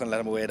we're not going to let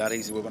him away that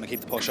easy. We're going to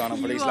keep the push on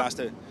him for these last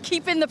 2.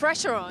 Keeping the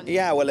pressure on.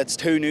 Yeah, well, it's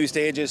 2 new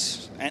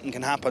stages. Anything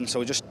can happen, so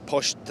we just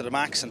push to the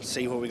max and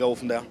see where we go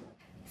from there.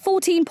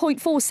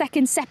 14.4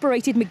 seconds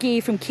separated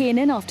McGee from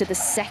Kiernan after the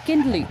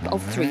second loop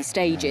of 3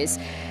 stages.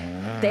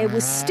 There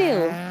was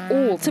still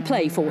all to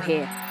play for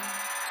here.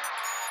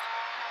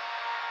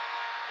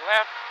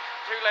 Left,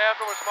 2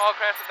 left over small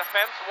crest at the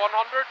fence,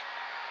 100.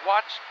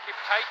 Watch, keep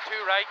tight, 2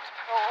 right.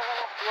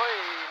 Oh, boy,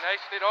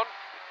 nicely done.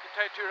 Keep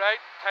tight, 2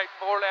 right, tight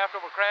 4 left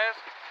over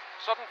crest.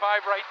 Sudden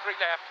 5 right, 3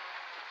 left.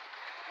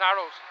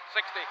 Narrows,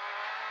 60.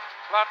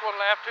 Flat 1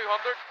 left,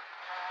 200.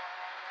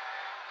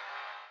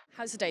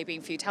 How's the day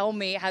been for you? Tell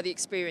me how the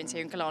experience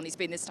here in Killarney's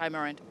been this time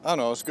around. I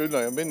know, it's good.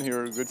 Like, I've been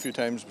here a good few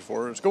times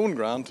before. It's going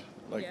grand.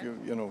 Like, yeah.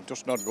 you know,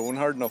 just not going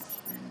hard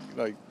enough.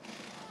 Like,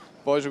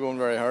 boys are going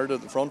very hard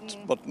at the front,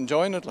 but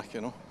enjoying it, like,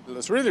 you know.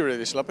 It's really,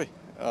 really slippy.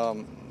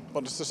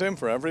 But it's the same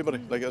for everybody.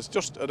 Like,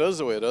 it is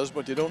the way it is,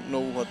 but you don't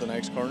know what the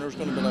next corner is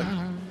going to be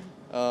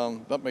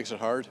like. That makes it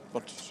hard,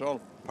 but it's all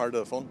part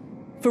of the fun.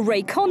 For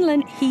Ray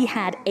Conlon, he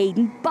had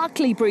Aidan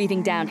Buckley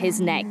breathing down his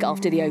neck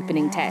after the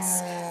opening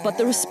tests. But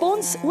the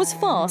response was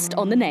fast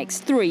on the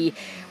next 3,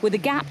 with the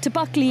gap to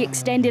Buckley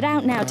extended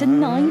out now to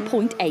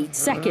 9.8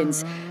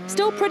 seconds.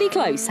 Still pretty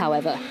close,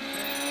 however.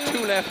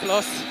 2 left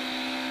plus.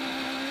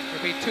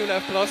 Repeat, 2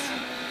 left plus.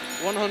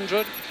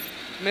 100.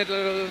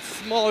 Middle,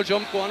 small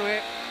jump one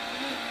way.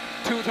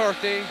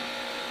 230.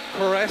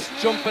 Crest,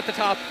 jump at the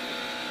top.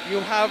 You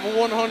have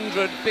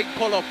 100. Big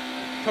pull up.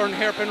 Turn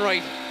hairpin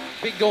right.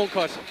 Big don't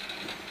cut.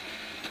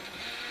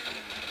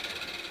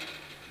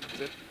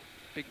 That's it.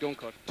 Big don't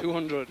cut.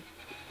 200.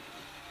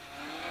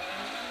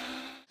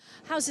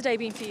 How's the day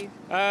been for you?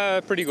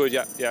 Pretty good,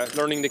 yeah.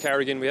 Learning the car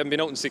again. We haven't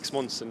been out in 6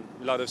 months and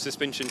a lot of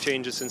suspension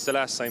changes since the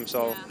last time,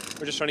 so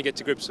we're just trying to get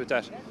to grips with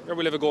that.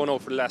 We'll have a go now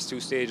for the last 2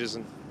 stages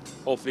and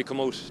hopefully come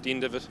out at the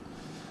end of it.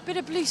 Bit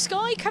of blue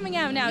sky coming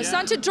out now. It's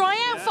starting to dry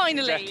out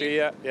finally. Exactly,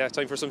 yeah.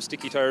 Time for some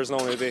sticky tyres now,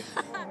 maybe.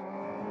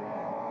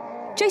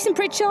 Jason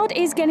Pritchard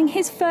is getting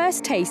his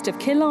first taste of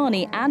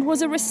Killarney and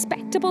was a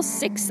respectable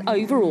 6th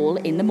overall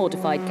in the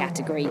modified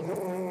category.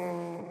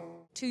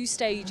 2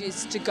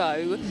 stages to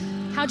go.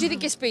 How do you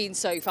think it's been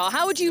so far?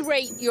 How would you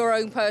rate your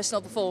own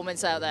personal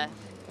performance out there?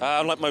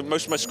 Like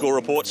most of my score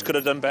reports, could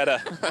have done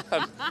better.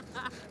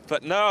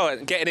 But no,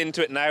 getting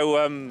into it now,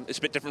 it's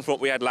a bit different from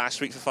what we had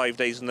last week for 5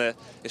 days in the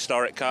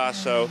historic car.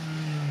 So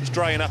it's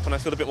drying up and I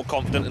feel a bit more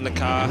confident in the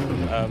car,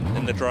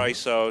 in the dry.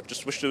 So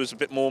just wish there was a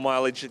bit more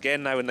mileage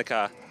again now in the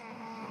car.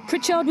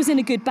 Pritchard was in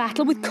a good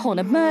battle with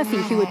Conor Murphy,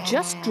 who had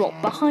just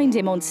dropped behind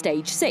him on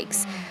stage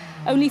 6.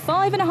 Only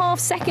 5.5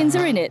 seconds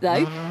are in it,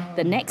 though.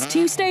 The next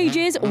 2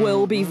 stages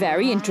will be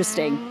very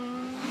interesting.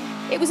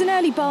 It was an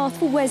early bath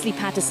for Wesley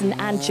Patterson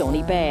and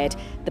Johnny Baird,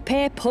 the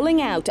pair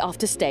pulling out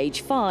after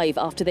stage 5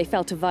 after they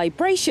felt a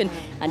vibration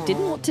and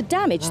didn't want to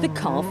damage the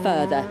car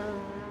further.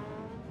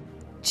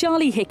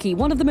 Charlie Hickey,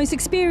 one of the most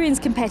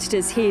experienced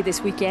competitors here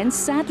this weekend,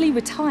 sadly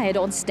retired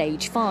on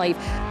stage 5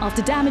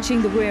 after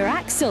damaging the rear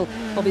axle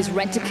of his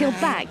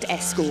Rent-A-Kill-backed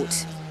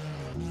Escort.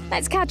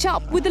 Let's catch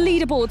up with the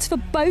leaderboards for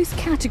both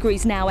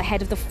categories now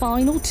ahead of the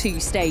final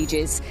 2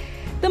 stages.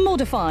 The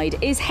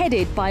modified is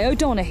headed by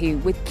O'Donoghue,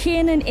 with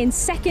Kiernan in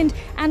 2nd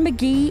and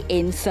McGee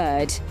in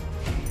 3rd.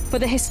 For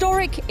the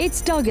historic,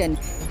 it's Duggan,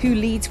 who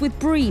leads with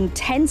Breen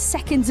 10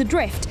 seconds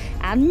adrift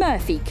and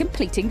Murphy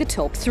completing the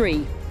top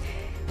 3.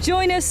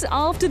 Join us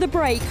after the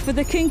break for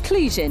the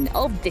conclusion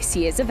of this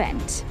year's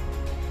event.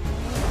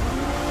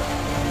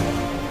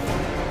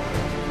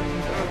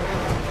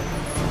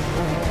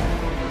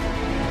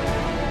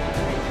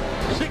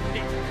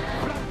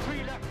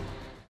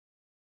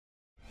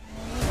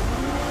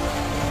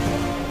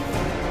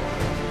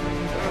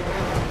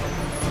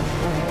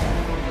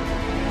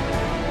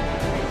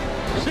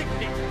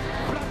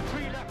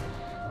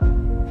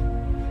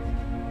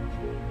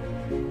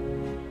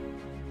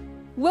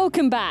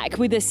 Welcome back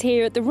with us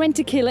here at the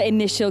Rent-A-Kill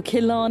Initial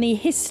Killarney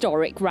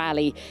Historic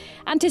Rally.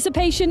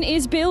 Anticipation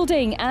is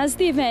building as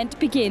the event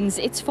begins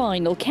its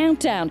final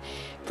countdown.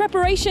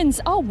 Preparations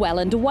are well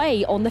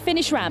underway on the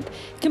finish ramp,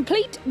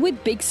 complete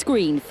with big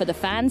screen for the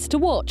fans to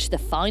watch the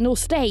final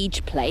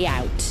stage play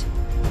out.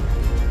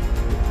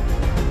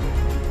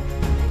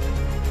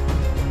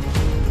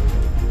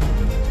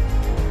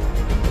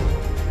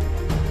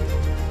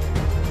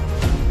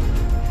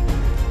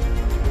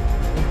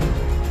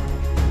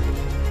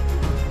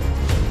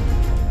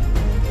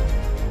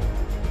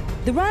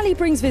 The rally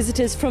brings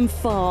visitors from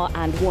far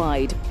and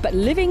wide, but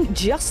living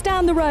just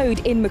down the road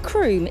in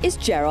Macroom is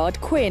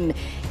Gerard Quinn.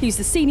 He's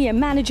the Senior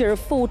Manager of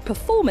Ford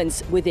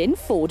Performance within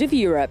Ford of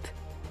Europe.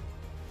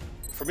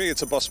 For me,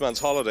 it's a busman's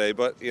holiday,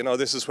 but you know,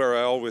 this is where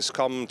I always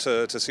come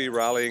to see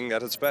rallying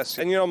at its best.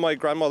 And you know, my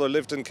grandmother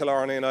lived in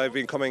Killarney, and I've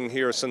been coming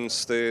here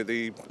since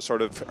the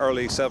sort of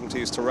early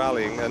 70s to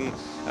rallying. And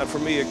for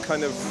me, it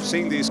kind of,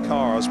 seeing these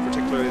cars,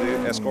 particularly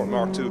the Escort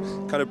Mark II,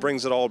 kind of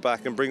brings it all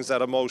back and brings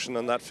that emotion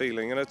and that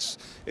feeling. And it's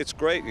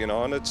great, you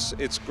know, and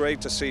it's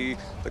great to see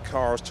the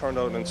cars turned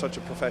out in such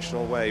a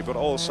professional way. But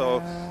also,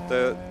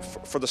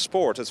 for the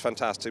sport, it's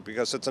fantastic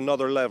because it's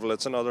another level,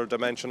 it's another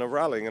dimension of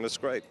rallying, and it's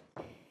great.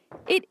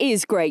 It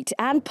is great,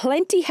 and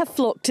plenty have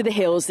flocked to the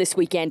hills this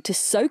weekend to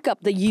soak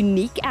up the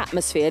unique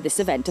atmosphere this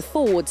event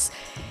affords.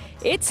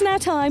 It's now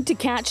time to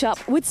catch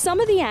up with some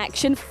of the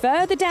action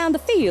further down the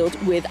field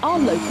with our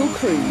local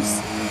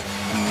crews.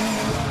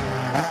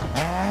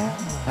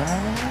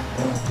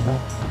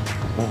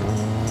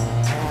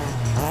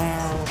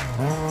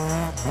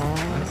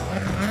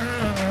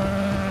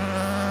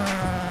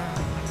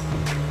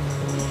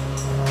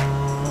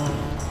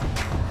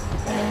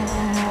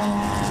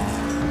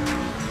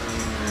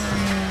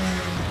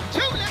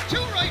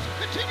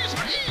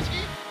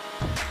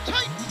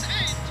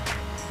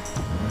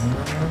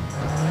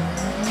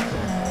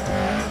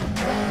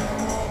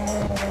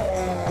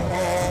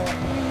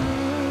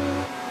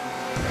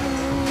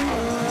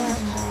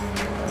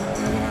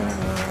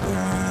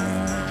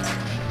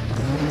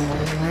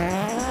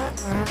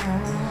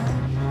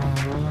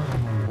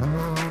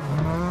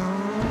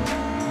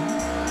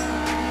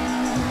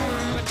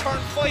 Turn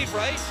 5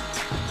 right,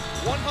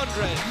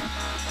 100.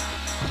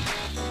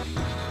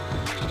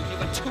 You've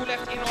got 2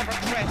 left in over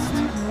crest.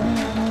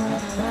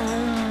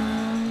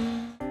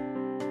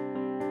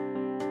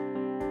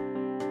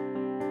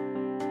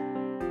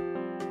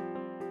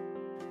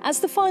 As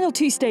the final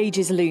 2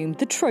 stages loom,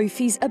 the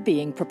trophies are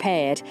being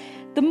prepared.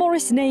 The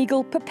Maurice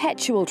Nagle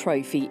Perpetual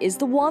Trophy is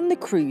the one the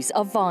crews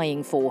are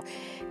vying for.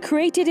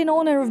 Created in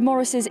honour of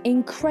Maurice's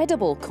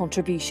incredible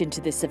contribution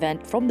to this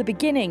event from the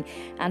beginning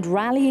and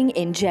rallying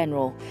in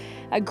general.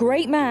 A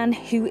great man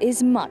who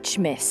is much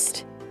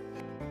missed.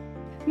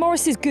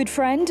 Maurice's good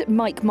friend,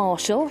 Mike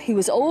Marshall, who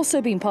has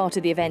also been part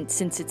of the event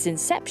since its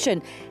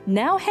inception,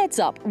 now heads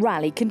up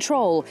rally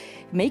control,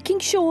 making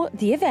sure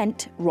the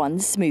event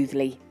runs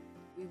smoothly.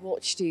 We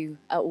watched you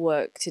at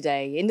work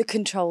today in the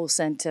control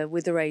centre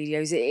with the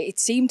radios. It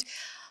seemed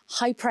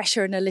high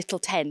pressure and a little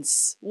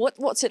tense.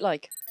 What's it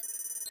like?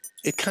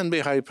 It can be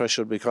high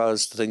pressure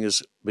because the thing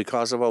is,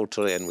 because of our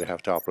terrain, we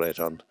have to operate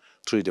on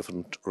 3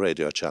 different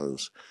radio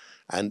channels.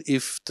 And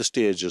if the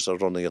stages are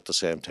running at the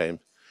same time,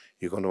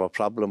 you're going to have a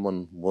problem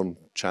on one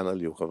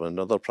channel, you have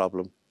another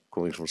problem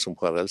coming from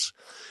somewhere else.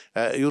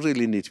 You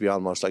really need to be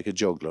almost like a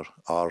juggler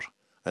or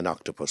an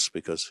octopus,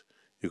 because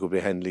you could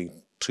be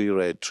handling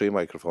 3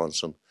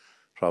 microphones and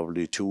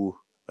probably 2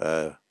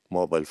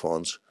 mobile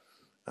phones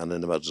and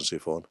an emergency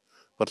phone.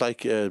 But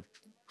like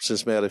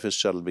since Mary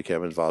Fitzgerald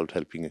became involved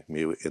helping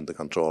me in the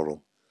control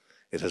room,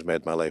 it has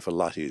made my life a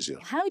lot easier.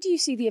 How do you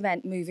see the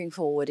event moving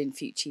forward in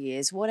future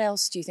years? What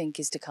else do you think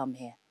is to come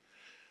here?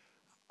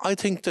 I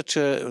think that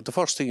the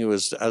first thing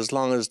is, as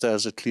long as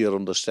there's a clear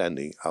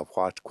understanding of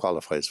what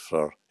qualifies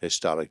for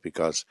historic,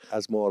 because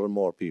as more and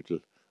more people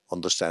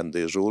understand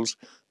these rules,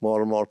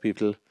 more and more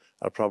people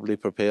are probably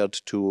prepared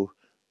to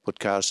put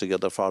cars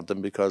together for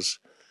them, because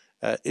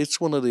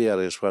it's one of the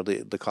areas where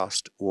the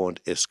cost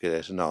won't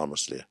escalate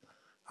enormously.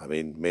 I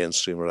mean,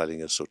 mainstream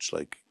rallying as such,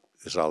 like,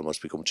 it's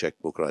almost become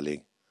checkbook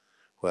rallying,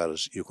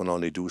 whereas you can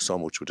only do so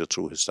much with a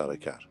true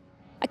historic car.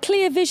 A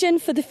clear vision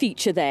for the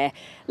future there.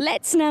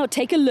 Let's now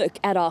take a look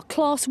at our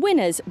class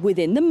winners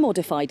within the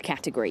modified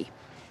category.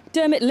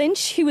 Dermot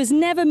Lynch, who has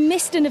never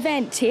missed an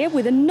event here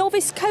with a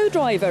novice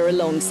co-driver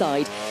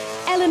alongside.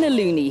 Eleanor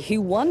Looney, who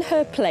won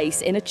her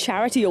place in a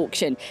charity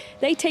auction.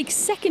 They take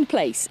 2nd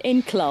place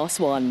in Class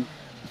 1.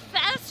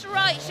 Fast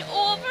right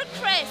over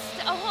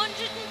crest,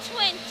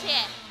 120.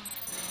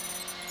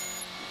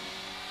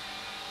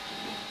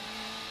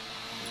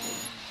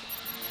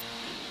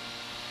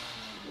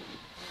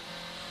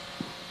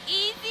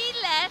 Easy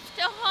left,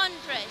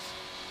 100.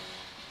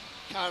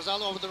 Cars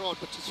all over the road,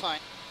 but it's fine.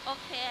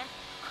 Okay.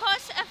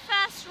 Cut a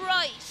fast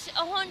right,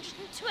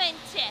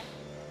 120.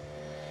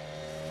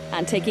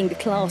 And taking the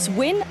class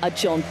win are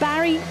John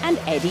Barry and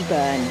Eddie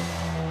Byrne.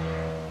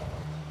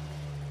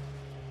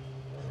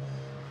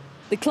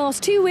 The Class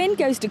 2 win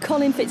goes to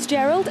Colin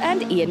Fitzgerald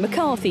and Ian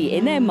McCarthy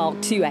in their Mark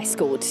II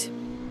Escort.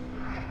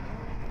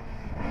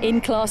 In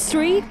Class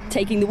 3,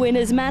 taking the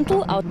winner's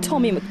mantle are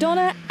Tommy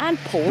McDonough and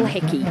Paul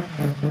Hickey.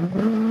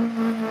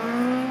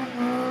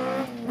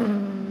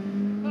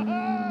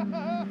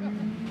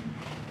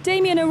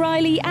 Damien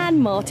O'Reilly and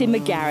Martin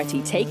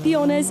McGarrity take the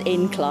honours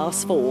in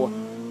Class 4.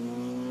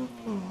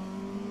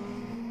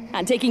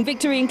 And taking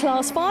victory in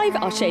Class 5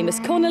 are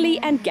Seamus Connolly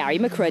and Gary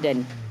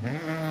McCrudden.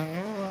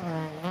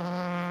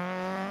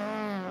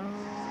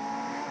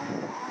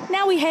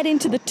 Now we head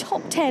into the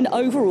top 10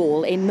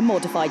 overall in the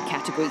modified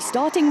category,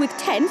 starting with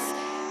 10th,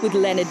 with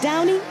Leonard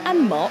Downey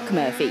and Mark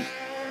Murphy.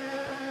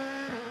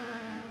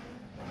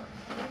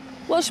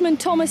 Welshman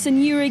Thomas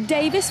and Eurig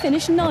Davis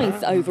finished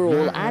 9th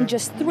overall and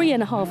just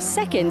 3.5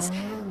 seconds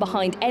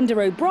behind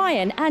Ender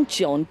O'Brien and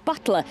John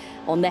Butler.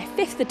 On their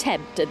 5th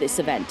attempt at this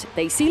event,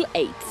 they seal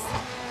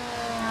 8th.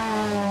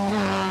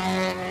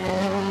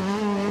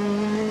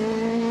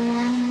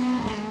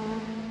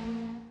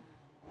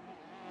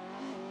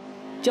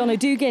 John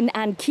O'Dugan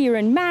and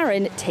Kieran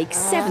Marin take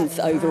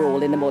 7th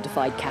overall in the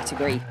modified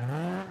category.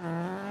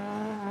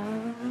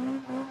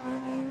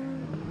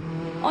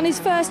 On his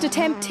first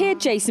attempt here,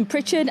 Jason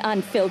Pritchard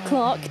and Phil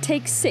Clark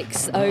take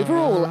 6th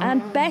overall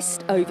and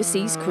best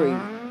overseas crew.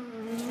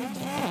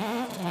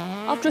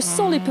 After a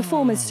solid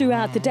performance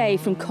throughout the day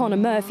from Conor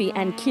Murphy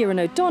and Kieran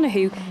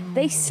O'Donoghue,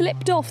 they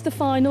slipped off the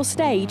final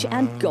stage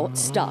and got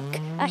stuck.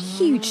 A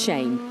huge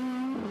shame.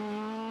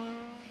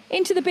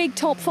 Into the big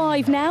top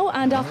 5 now,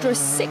 and after a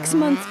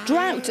 6-month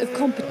drought of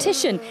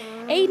competition,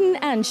 Aidan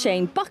and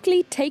Shane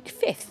Buckley take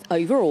 5th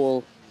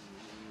overall.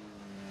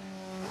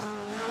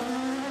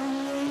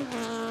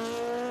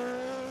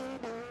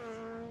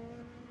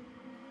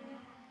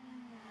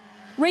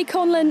 Ray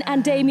Conlon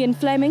and Damien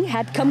Fleming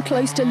had come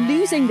close to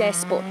losing their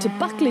spot to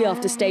Buckley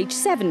after stage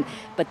 7,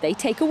 but they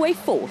take away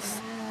 4th.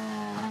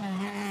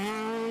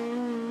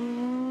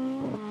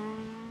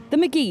 The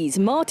McGees,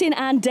 Martin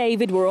and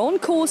David, were on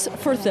course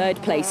for a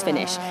 3rd place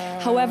finish.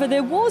 However,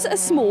 there was a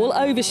small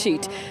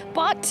overshoot,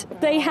 but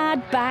they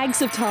had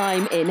bags of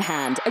time in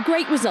hand. A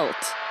great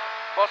result.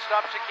 Bus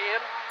stop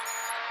chicane,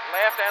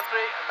 left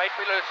entry, and might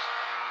be loose.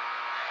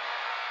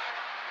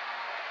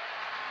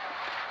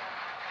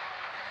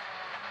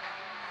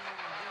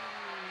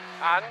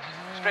 And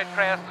straight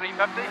crest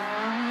 350.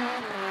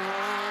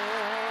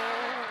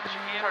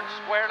 Chicane turn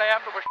square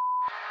left over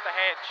the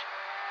hedge.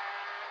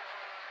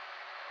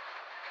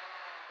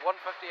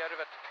 150 out of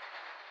it.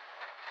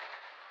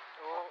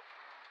 Oh.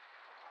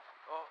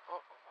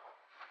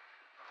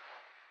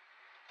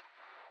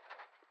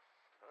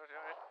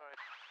 Alright.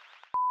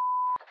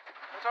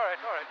 That's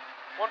alright.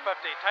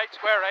 150, tight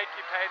square right,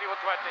 keep tidy,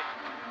 120.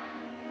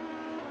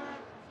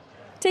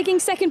 Taking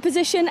 2nd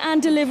position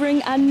and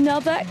delivering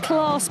another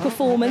class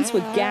performance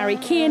with Gary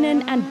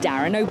Kiernan and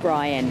Darren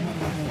O'Brien.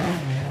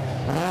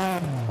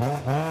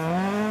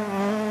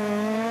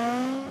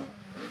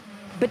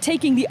 But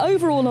taking the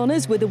overall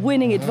honours with a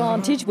winning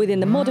advantage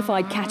within the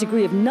modified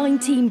category of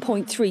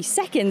 19.3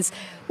 seconds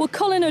were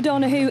Colin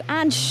O'Donoghue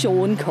and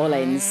Sean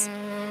Collins.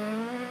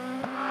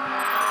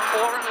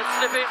 400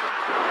 slippy,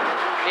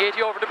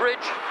 80 over the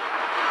bridge,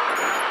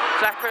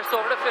 flat crest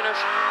over the finish.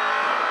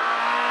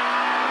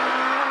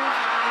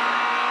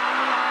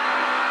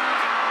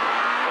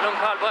 Long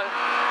call, but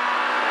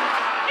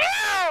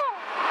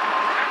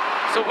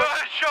so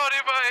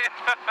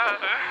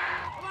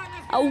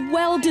A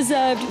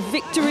well-deserved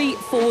victory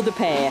for the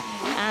pair,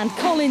 and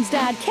Colin's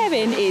dad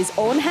Kevin is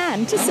on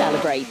hand to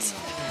celebrate.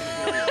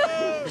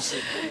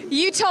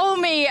 You told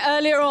me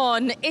earlier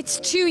on it's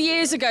 2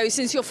 years ago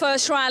since your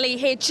first rally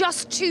here,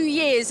 just 2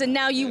 years, and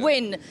now you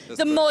win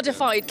the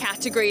modified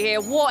category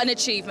here. What an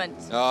achievement.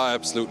 Oh,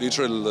 absolutely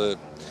thrilled.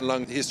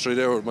 Long history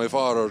there with my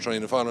father trying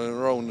to follow him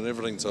around and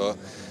everything, so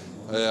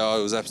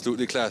it was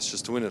absolutely class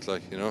just to win it,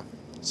 like, you know,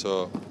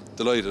 so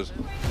delighted.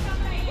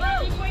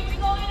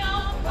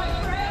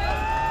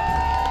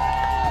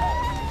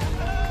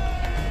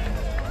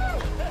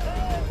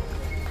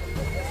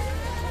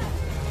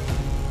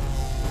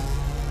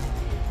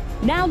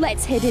 Now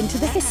let's head into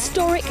the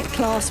historic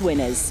class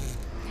winners.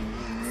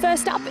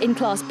 First up in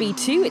Class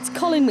B2, it's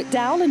Colin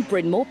McDowell and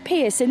Bryn Mawr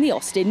Pierce in the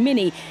Austin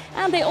Mini,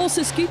 and they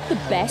also scooped the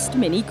Best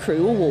Mini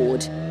Crew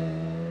Award.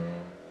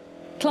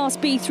 Class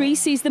B3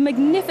 sees the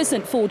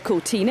magnificent Ford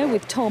Cortina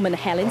with Tom and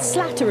Helen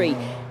Slattery.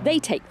 They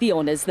take the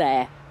honours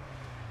there.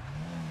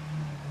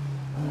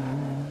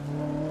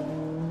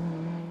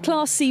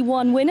 Class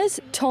C1 winners,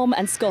 Tom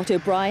and Scott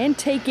O'Brien,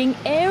 taking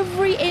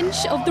every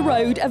inch of the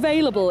road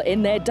available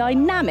in their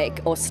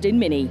dynamic Austin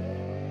Mini.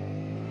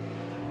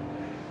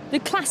 The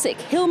classic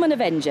Hillman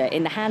Avenger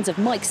in the hands of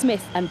Mike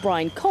Smith and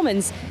Brian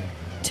Commons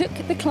took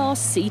the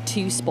Class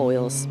C2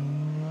 spoils.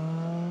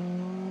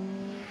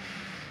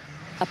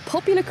 A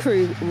popular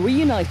crew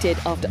reunited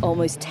after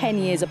almost 10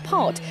 years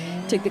apart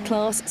took the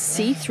Class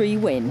C3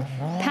 win,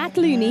 Pat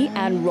Looney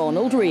and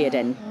Ronald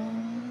Reardon.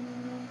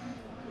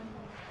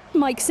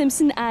 Mike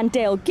Simpson and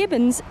Dale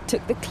Gibbons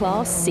took the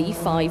Class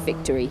C5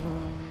 victory.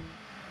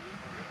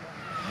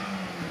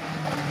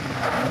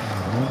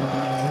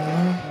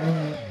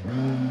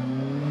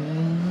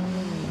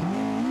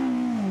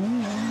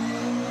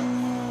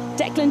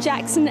 Declan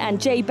Jackson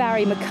and J.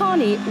 Barry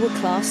McCarney were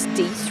Class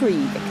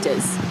D3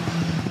 victors.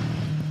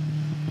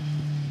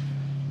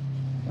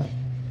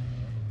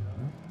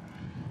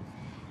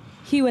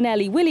 Hugh and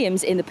Ellie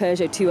Williams in the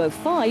Peugeot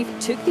 205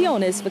 took the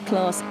honours for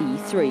Class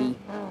E3.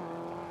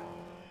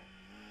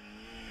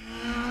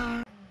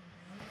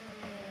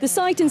 The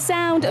sight and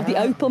sound of the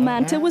Opel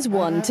Manta was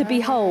one to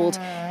behold.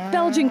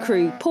 Belgian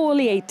crew Paul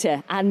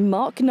Lieta and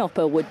Mark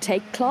Nopper would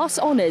take class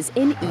honours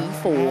in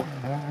E4.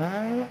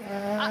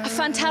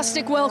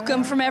 fantastic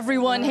welcome from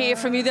everyone here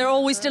from you. They're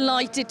always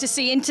delighted to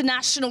see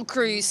international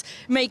crews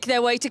make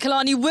their way to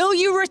Killarney. Will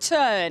you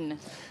return?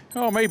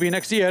 Oh, maybe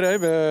next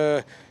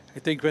year. I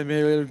think when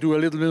we'll do a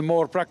little bit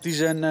more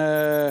practice and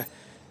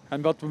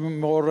got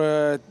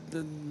more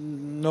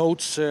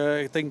notes,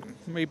 I think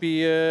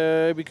maybe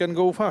we can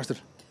go faster.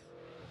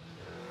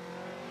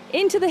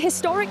 Into the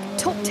historic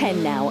top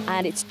 10 now,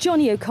 and it's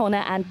Johnny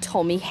O'Connor and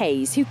Tommy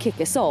Hayes who kick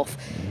us off,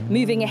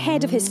 moving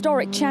ahead of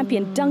historic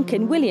champion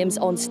Duncan Williams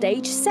on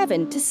stage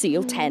 7 to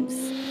seal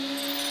 10th.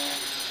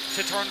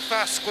 To turn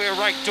fast, square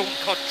right, don't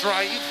cut,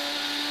 drive.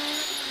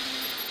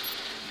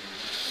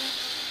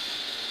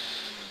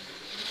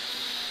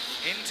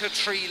 Into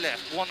 3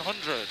 left,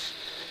 100.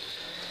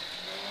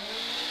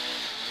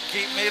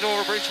 Keep made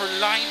over bridge for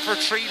line for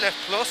 3 left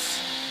plus.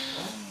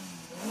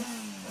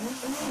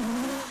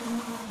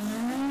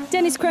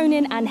 Dennis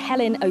Cronin and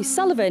Helen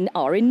O'Sullivan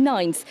are in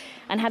 9th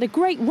and had a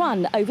great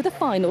run over the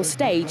final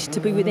stage to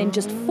be within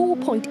just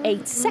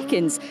 4.8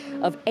 seconds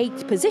of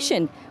 8th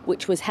position,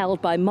 which was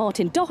held by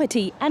Martin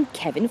Doherty and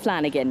Kevin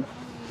Flanagan.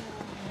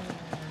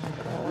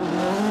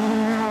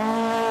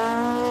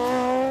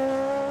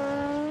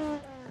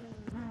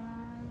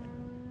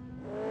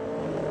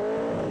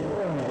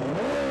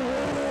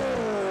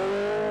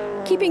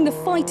 Keeping the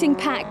fighting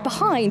pack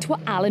behind were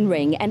Alan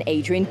Ring and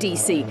Adrian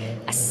Deasy,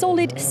 a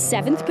solid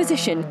 7th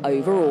position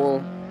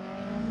overall.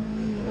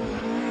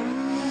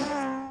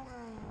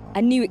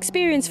 A new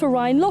experience for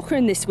Ryan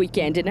Loughran this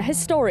weekend in a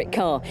historic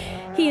car.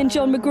 He and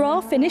John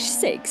McGrath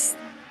finished 6th.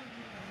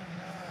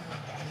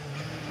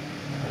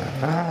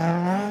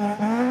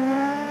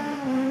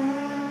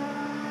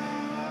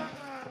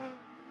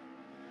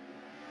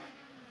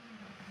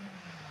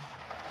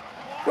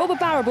 Robert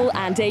Barrable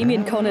and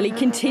Damien Connolly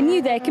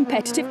continue their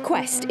competitive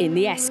quest in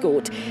the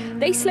Escort.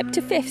 They slipped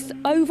to 5th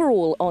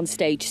overall on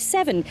stage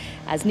 7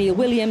 as Neil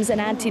Williams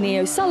and Anthony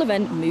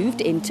O'Sullivan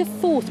moved into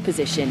 4th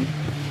position.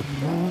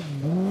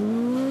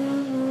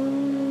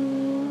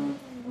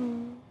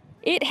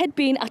 It had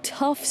been a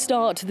tough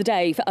start to the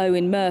day for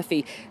Owen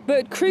Murphy,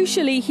 but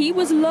crucially he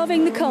was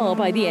loving the car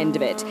by the end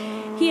of it.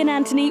 He and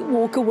Anthony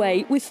walk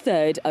away with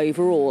 3rd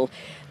overall.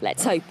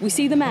 Let's hope we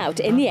see them out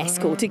in the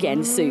Escort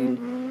again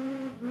soon.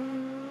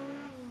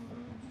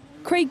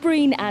 Craig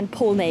Breen and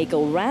Paul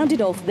Nagel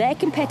rounded off their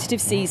competitive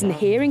season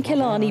here in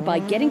Killarney by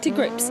getting to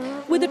grips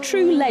with a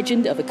true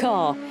legend of a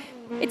car.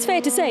 It's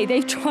fair to say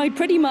they've tried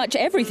pretty much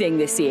everything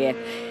this year.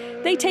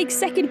 They take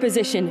 2nd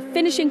position,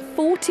 finishing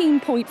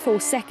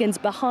 14.4 seconds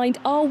behind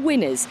our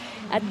winners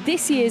at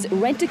this year's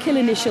Rentokil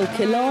Initial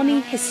Killarney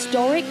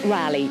Historic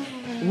Rally,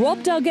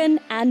 Rob Duggan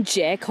and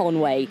Jer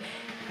Conway.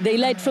 They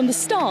led from the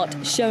start,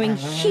 showing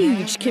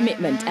huge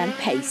commitment and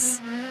pace.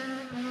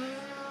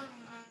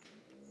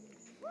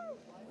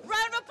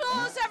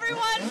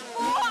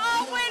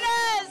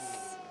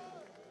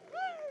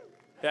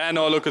 Yeah,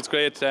 no, look, it's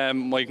great.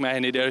 Mike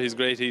Mahoney there, he's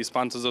great. He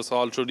sponsors us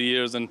all through the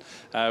years, and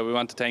we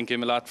want to thank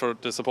him a lot for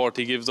the support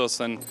he gives us.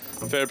 And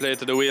fair play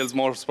to the Wales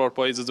Motorsport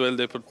boys as well.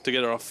 They put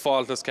together a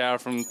faultless car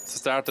from the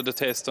start of the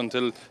test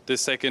until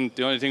this second.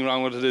 The only thing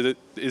wrong with it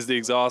is the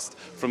exhaust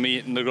from me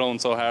hitting the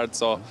ground so hard.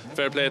 So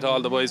fair play to all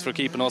the boys for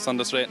keeping us on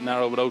the straight and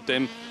narrow. Without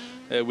them,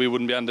 we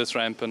wouldn't be on this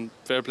ramp. And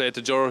fair play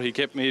to Joe. He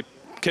kept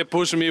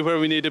pushing me where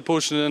we needed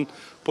pushing and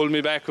pulled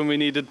me back when we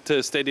needed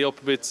to steady up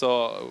a bit.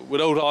 So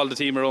without all the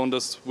team around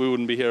us, we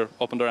wouldn't be here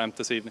up on the ramp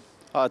this evening.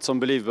 Oh, it's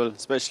unbelievable,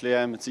 especially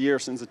it's a year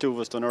since the two of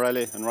us done a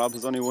rally, and Rob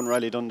has only one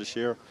rally done this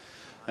year.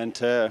 And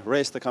to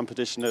race the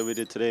competition that we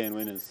did today and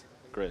win is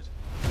great.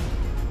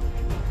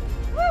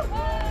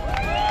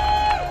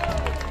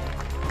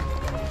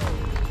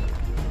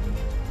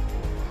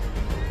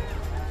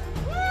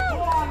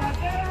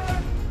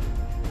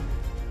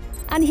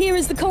 And here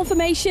is the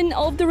confirmation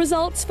of the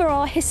results for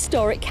our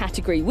historic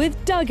category,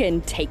 with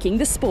Duggan taking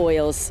the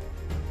spoils.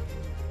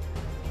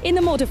 In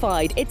the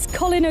modified, it's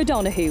Colin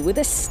O'Donoghue with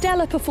a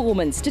stellar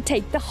performance to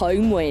take the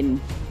home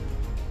win.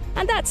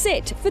 And that's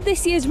it for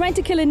this year's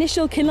Rentokil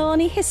Initial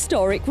Killarney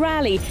Historic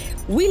Rally.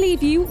 We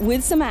leave you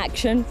with some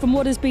action from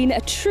what has been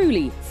a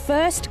truly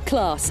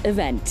first-class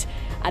event.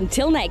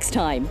 Until next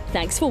time,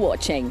 thanks for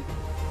watching.